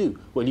 what do?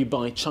 Well, you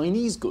buy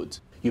Chinese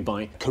goods, you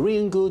buy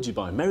Korean goods, you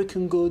buy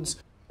American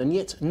goods, and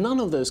yet none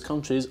of those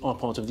countries are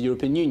part of the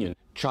European Union.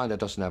 China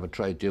doesn't have a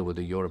trade deal with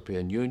the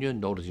European Union,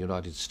 nor does the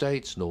United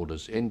States, nor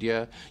does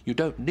India. You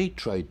don't need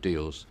trade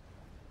deals.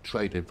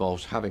 Trade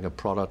involves having a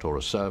product or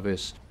a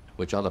service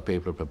which other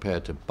people are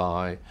prepared to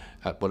buy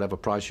at whatever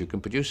price you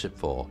can produce it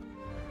for.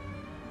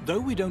 Though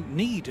we don't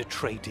need a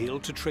trade deal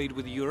to trade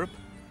with Europe,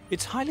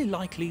 it's highly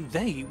likely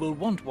they will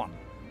want one.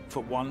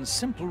 for one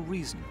simple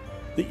reason.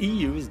 The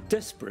EU is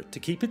desperate to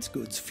keep its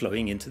goods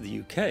flowing into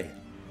the UK.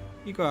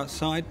 You go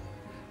outside,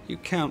 you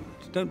count,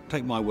 don't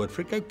take my word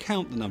for it, go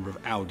count the number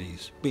of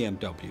Audis,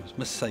 BMWs,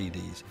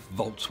 Mercedes,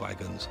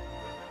 Volkswagens.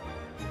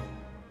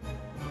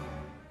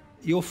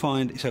 You'll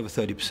find it's over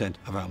 30%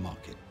 of our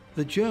market.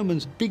 The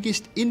Germans'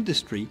 biggest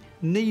industry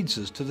needs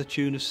us to the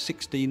tune of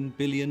 16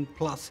 billion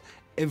plus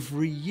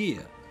every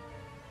year.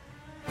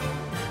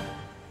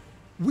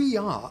 We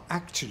are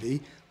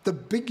actually the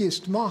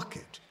biggest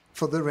market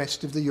for the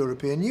rest of the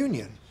European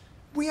Union.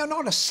 We are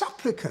not a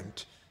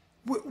supplicant.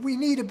 We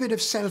need a bit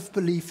of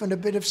self-belief and a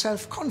bit of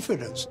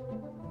self-confidence.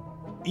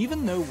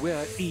 Even though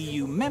we're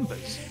EU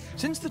members,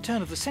 since the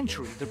turn of the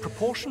century, the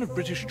proportion of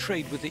British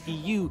trade with the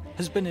EU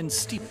has been in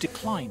steep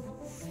decline,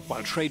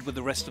 while trade with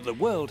the rest of the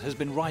world has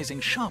been rising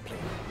sharply.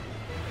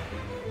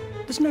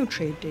 There's no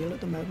trade deal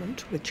at the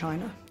moment with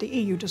China. The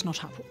EU does not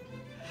have one.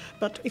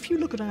 But if you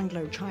look at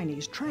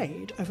Anglo-Chinese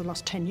trade over the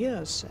last 10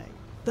 years, say,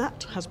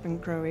 that has been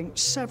growing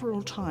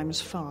several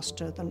times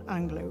faster than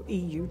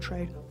Anglo-EU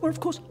trade, where, of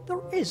course, there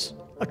is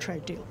a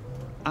trade deal.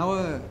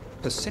 Our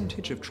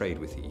percentage of trade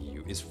with the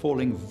EU is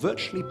falling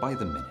virtually by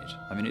the minute.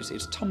 I mean,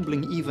 it's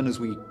tumbling even as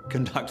we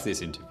conduct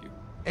this interview.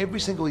 Every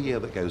single year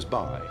that goes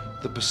by,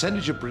 the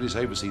percentage of British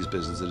overseas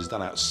business that is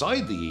done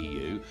outside the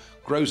EU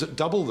grows at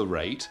double the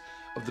rate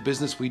of the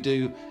business we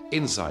do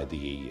inside the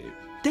EU.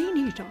 They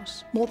need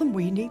us more than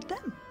we need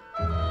them.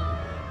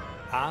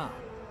 Ah,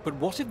 but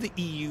what if the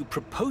EU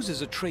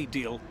proposes a trade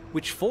deal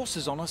which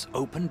forces on us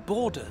open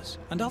borders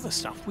and other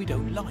stuff we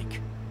don't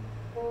like?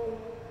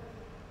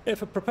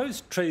 If a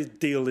proposed trade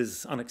deal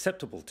is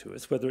unacceptable to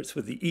us, whether it's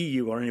with the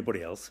EU or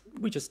anybody else,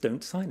 we just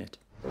don't sign it.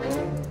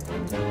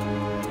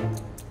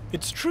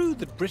 It's true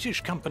that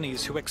British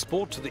companies who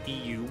export to the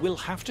EU will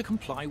have to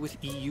comply with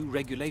EU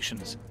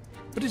regulations.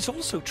 But it's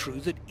also true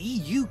that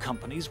EU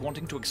companies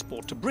wanting to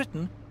export to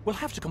Britain will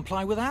have to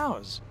comply with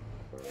ours.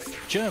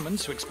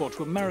 Germans who export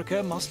to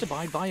America must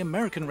abide by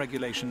American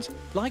regulations,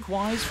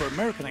 likewise for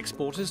American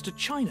exporters to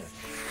China,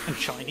 and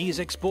Chinese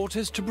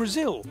exporters to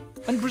Brazil,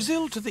 and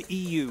Brazil to the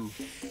EU.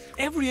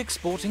 Every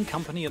exporting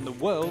company in the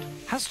world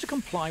has to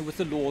comply with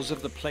the laws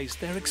of the place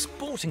they're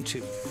exporting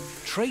to.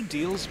 Trade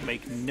deals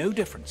make no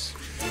difference.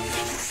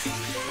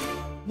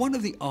 One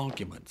of the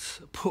arguments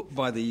put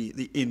by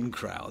the in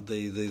crowd,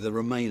 the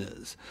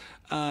Remainers,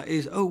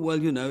 is, oh, well,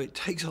 you know, it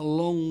takes a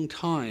long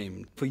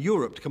time for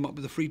Europe to come up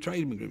with a free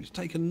trade agreement. It's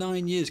taken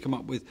 9 years to come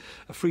up with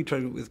a free trade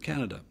agreement with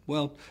Canada.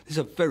 Well, this is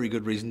a very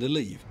good reason to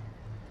leave.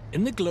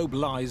 In the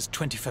globalized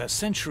 21st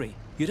century,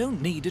 you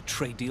don't need a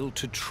trade deal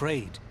to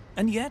trade,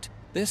 and yet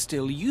they're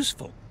still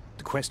useful.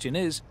 The question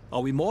is,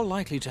 are we more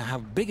likely to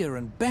have bigger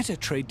and better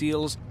trade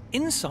deals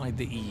inside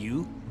the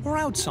EU or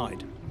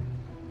outside?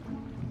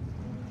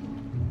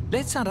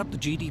 Let's add up the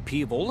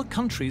GDP of all the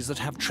countries that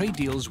have trade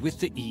deals with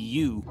the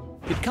EU.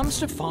 It comes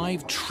to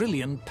 £5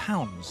 trillion.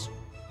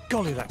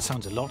 Golly, that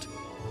sounds a lot.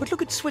 But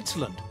look at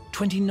Switzerland,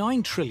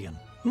 29 trillion.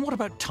 And what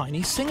about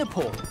tiny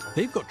Singapore?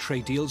 They've got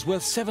trade deals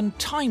worth 7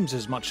 times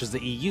as much as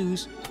the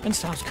EU's. And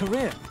South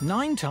Korea,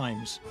 9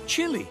 times.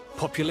 Chile,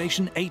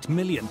 population 8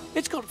 million.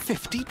 It's got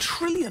 50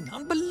 trillion.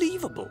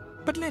 Unbelievable.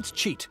 But let's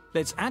cheat.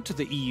 Let's add to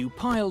the EU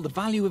pile the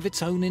value of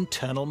its own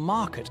internal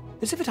market,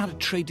 as if it had a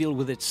trade deal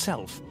with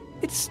itself.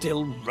 It's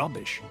still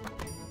rubbish.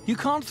 You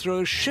can't throw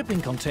a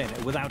shipping container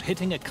without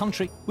hitting a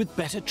country with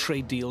better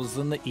trade deals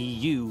than the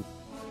EU.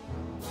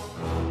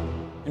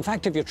 In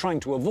fact, if you're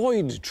trying to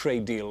avoid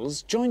trade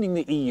deals, joining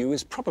the EU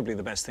is probably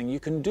the best thing you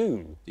can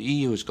do. The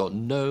EU has got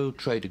no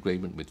trade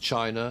agreement with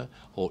China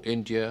or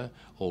India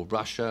or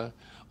Russia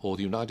or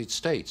the United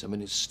States. I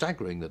mean, it's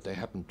staggering that they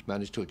haven't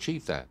managed to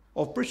achieve that.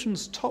 Of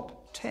Britain's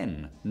top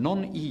 10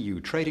 non-EU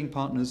trading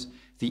partners,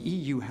 the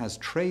EU has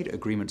trade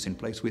agreements in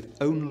place with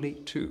only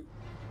 2.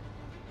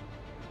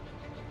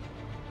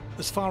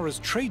 As far as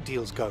trade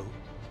deals go,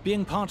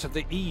 being part of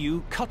the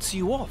EU cuts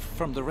you off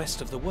from the rest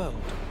of the world.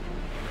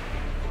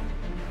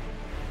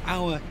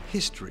 Our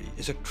history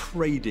is a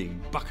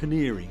trading,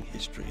 buccaneering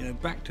history, you know,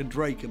 back to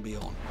Drake and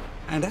beyond.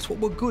 And that's what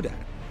we're good at.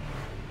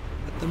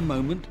 At the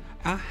moment,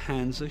 our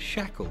hands are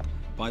shackled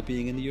by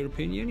being in the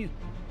European Union.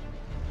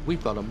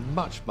 We've got a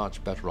much,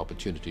 much better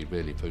opportunity,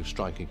 really, for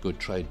striking good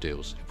trade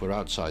deals if we're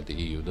outside the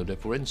EU than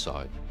if we're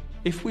inside.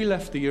 If we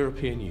left the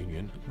European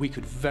Union, we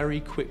could very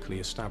quickly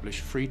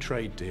establish free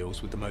trade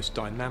deals with the most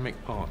dynamic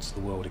parts of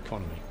the world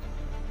economy.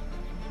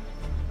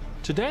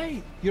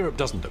 Today, Europe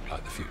doesn't look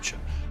like the future.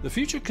 The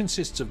future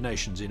consists of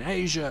nations in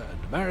Asia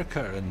and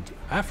America and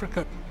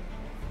Africa.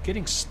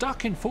 Getting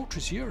stuck in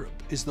Fortress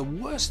Europe is the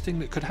worst thing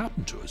that could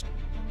happen to us.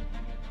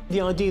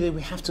 The idea that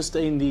we have to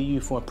stay in the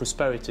EU for our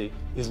prosperity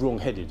is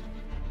wrong-headed.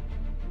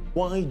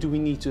 Why do we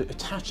need to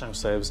attach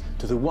ourselves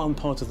to the one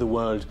part of the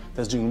world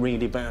that's doing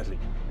really badly?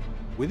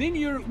 Within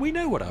Europe, we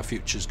know what our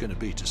future's going to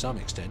be to some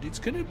extent. It's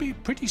going to be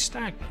pretty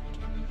stagnant,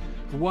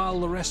 while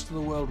the rest of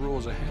the world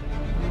roars ahead.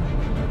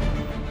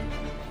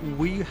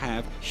 We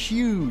have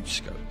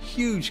huge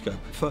scope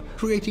for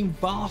creating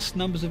vast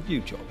numbers of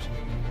new jobs.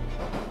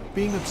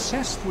 Being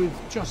obsessed with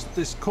just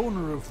this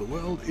corner of the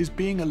world is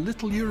being a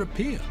little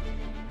European.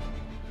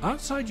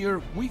 Outside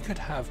Europe, we could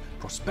have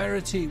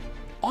prosperity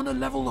on a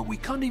level that we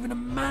can't even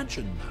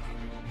imagine now.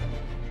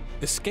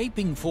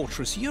 Escaping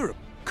Fortress Europe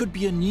could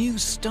be a new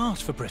start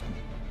for Britain.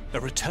 A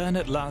return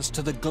at last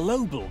to the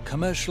global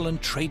commercial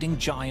and trading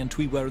giant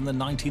we were in the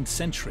 19th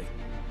century.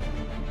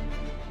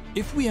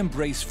 If we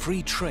embrace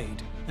free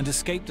trade and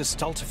escape the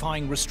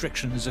stultifying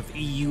restrictions of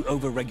EU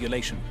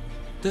overregulation,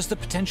 there's the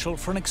potential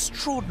for an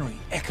extraordinary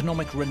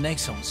economic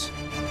renaissance.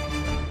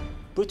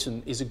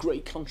 Britain is a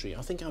great country.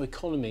 I think our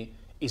economy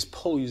is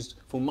poised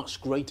for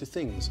much greater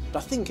things. But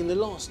I think in the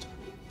last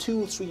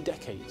 2 or 3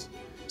 decades,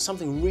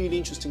 something really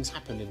interesting has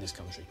happened in this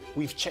country.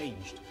 We've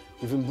changed.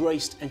 We've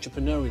embraced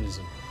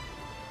entrepreneurialism.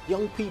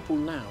 Young people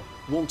now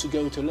want to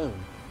go it alone.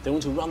 They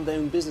want to run their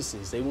own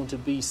businesses. They want to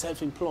be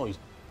self-employed.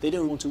 They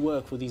don't want to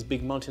work for these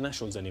big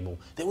multinationals anymore.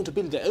 They want to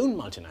build their own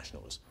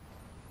multinationals.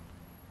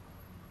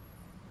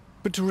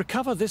 But to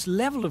recover this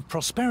level of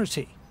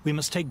prosperity, we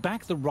must take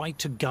back the right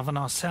to govern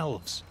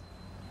ourselves.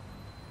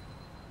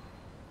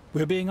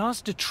 We're being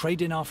asked to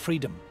trade in our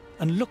freedom,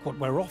 and look what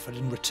we're offered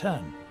in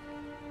return.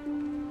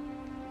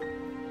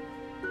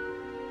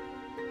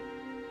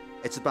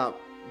 It's about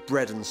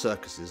bread and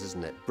circuses,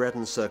 isn't it? Bread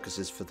and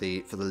circuses for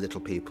the little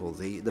people.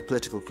 The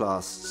political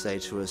class say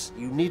to us,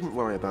 you needn't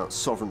worry about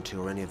sovereignty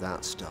or any of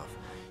that stuff.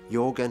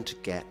 You're going to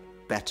get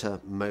better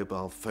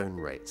mobile phone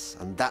rates,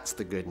 and that's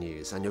the good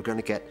news. And you're going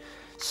to get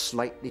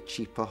slightly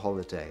cheaper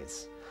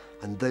holidays.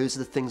 And those are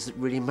the things that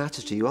really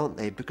matter to you, aren't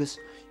they? Because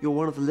you're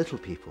one of the little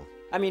people.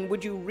 I mean,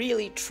 would you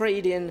really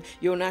trade in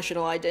your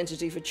national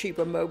identity for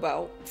cheaper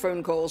mobile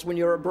phone calls when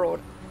you're abroad?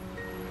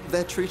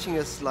 They're treating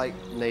us like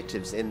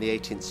natives in the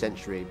 18th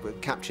century, where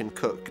Captain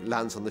Cook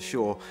lands on the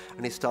shore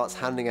and he starts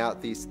handing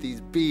out these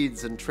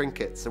beads and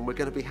trinkets, and we're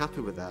going to be happy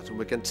with that, and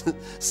we're going to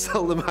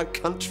sell them our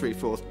country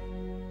for them.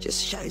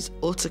 Just shows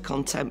utter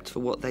contempt for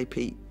what they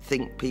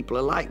think people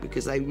are like,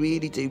 because they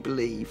really do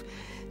believe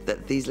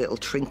that these little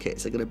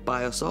trinkets are going to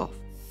buy us off.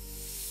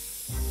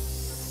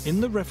 In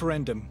the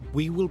referendum,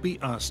 we will be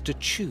asked to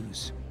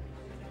choose.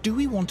 Do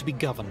we want to be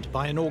governed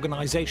by an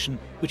organisation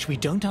which we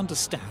don't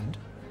understand,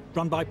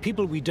 run by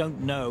people we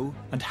don't know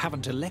and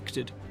haven't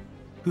elected,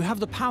 who have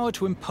the power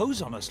to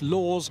impose on us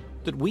laws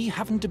that we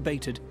haven't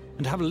debated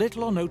and have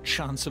little or no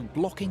chance of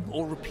blocking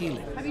or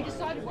repealing? Have you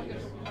decided what you're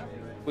doing?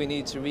 We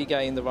need to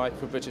regain the right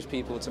for British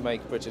people to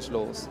make British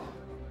laws.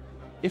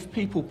 If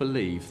people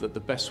believe that the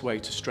best way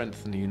to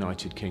strengthen the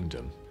United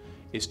Kingdom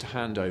is to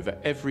hand over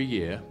every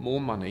year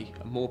more money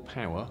and more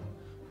power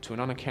to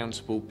an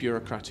unaccountable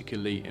bureaucratic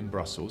elite in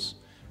Brussels,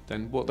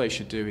 then what they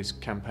should do is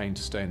campaign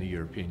to stay in the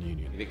European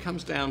Union. It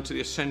comes down to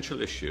the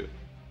essential issue,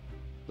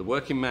 the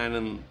working man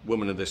and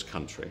woman of this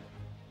country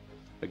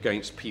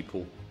against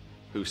people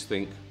who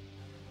think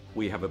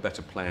we have a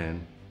better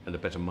plan and a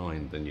better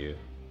mind than you.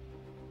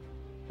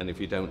 And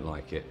if you don't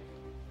like it,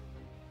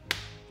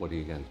 what are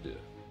you going to do?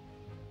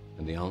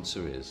 And the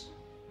answer is,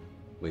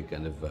 we're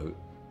going to vote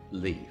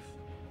leave.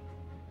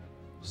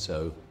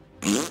 So...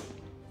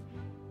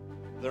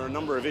 There are a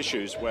number of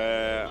issues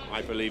where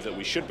I believe that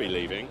we should be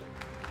leaving.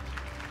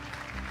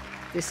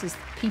 This is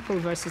people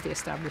versus the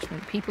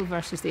establishment, people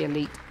versus the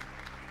elite.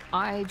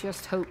 I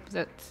just hope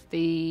that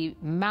the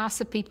mass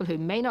of people who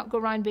may not go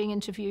around being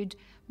interviewed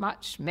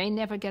much, may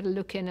never get a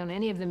look in on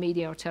any of the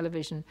media or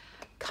television,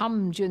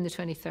 come June the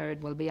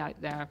 23rd, will be out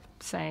there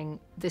saying,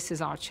 this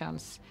is our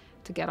chance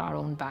to get our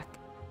own back.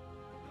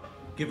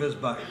 Give us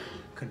back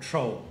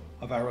control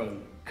of our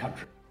own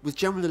country. With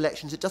general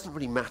elections, it doesn't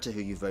really matter who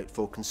you vote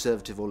for,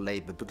 Conservative or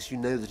Labour, because you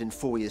know that in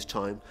 4 years'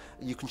 time,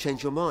 you can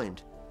change your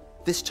mind.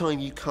 This time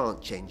you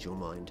can't change your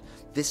mind.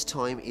 This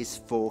time is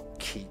for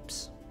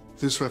keeps.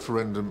 This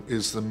referendum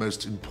is the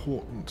most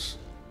important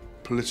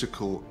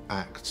political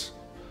act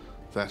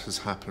that has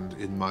happened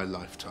in my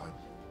lifetime.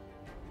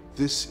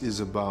 This is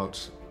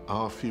about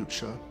our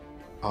future,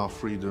 our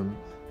freedom,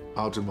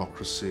 our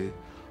democracy,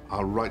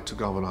 our right to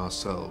govern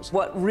ourselves.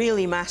 What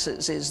really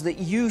matters is that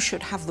you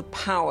should have the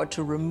power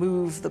to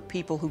remove the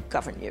people who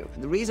govern you.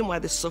 And the reason why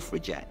the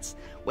suffragettes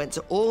went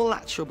to all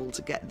that trouble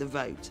to get the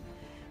vote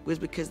was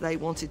because they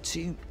wanted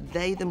to,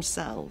 they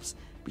themselves,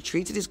 be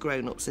treated as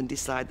grown-ups and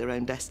decide their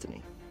own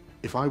destiny.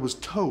 If I was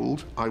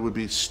told I would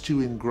be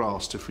stewing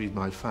grass to feed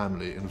my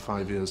family in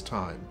 5 years'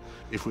 time,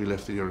 if we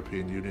left the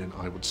European Union,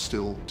 I would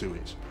still do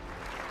it.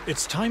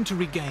 It's time to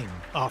regain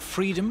our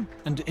freedom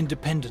and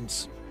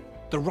independence,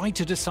 the right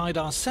to decide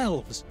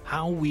ourselves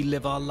how we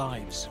live our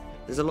lives.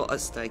 There's a lot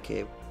at stake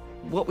here.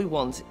 What we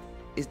want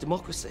is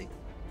democracy.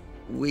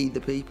 We,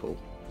 the people,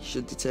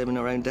 should determine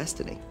our own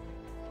destiny.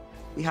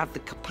 We have the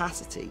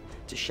capacity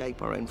to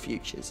shape our own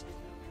futures.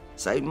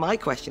 So my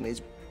question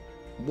is,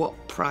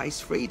 what price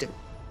freedom?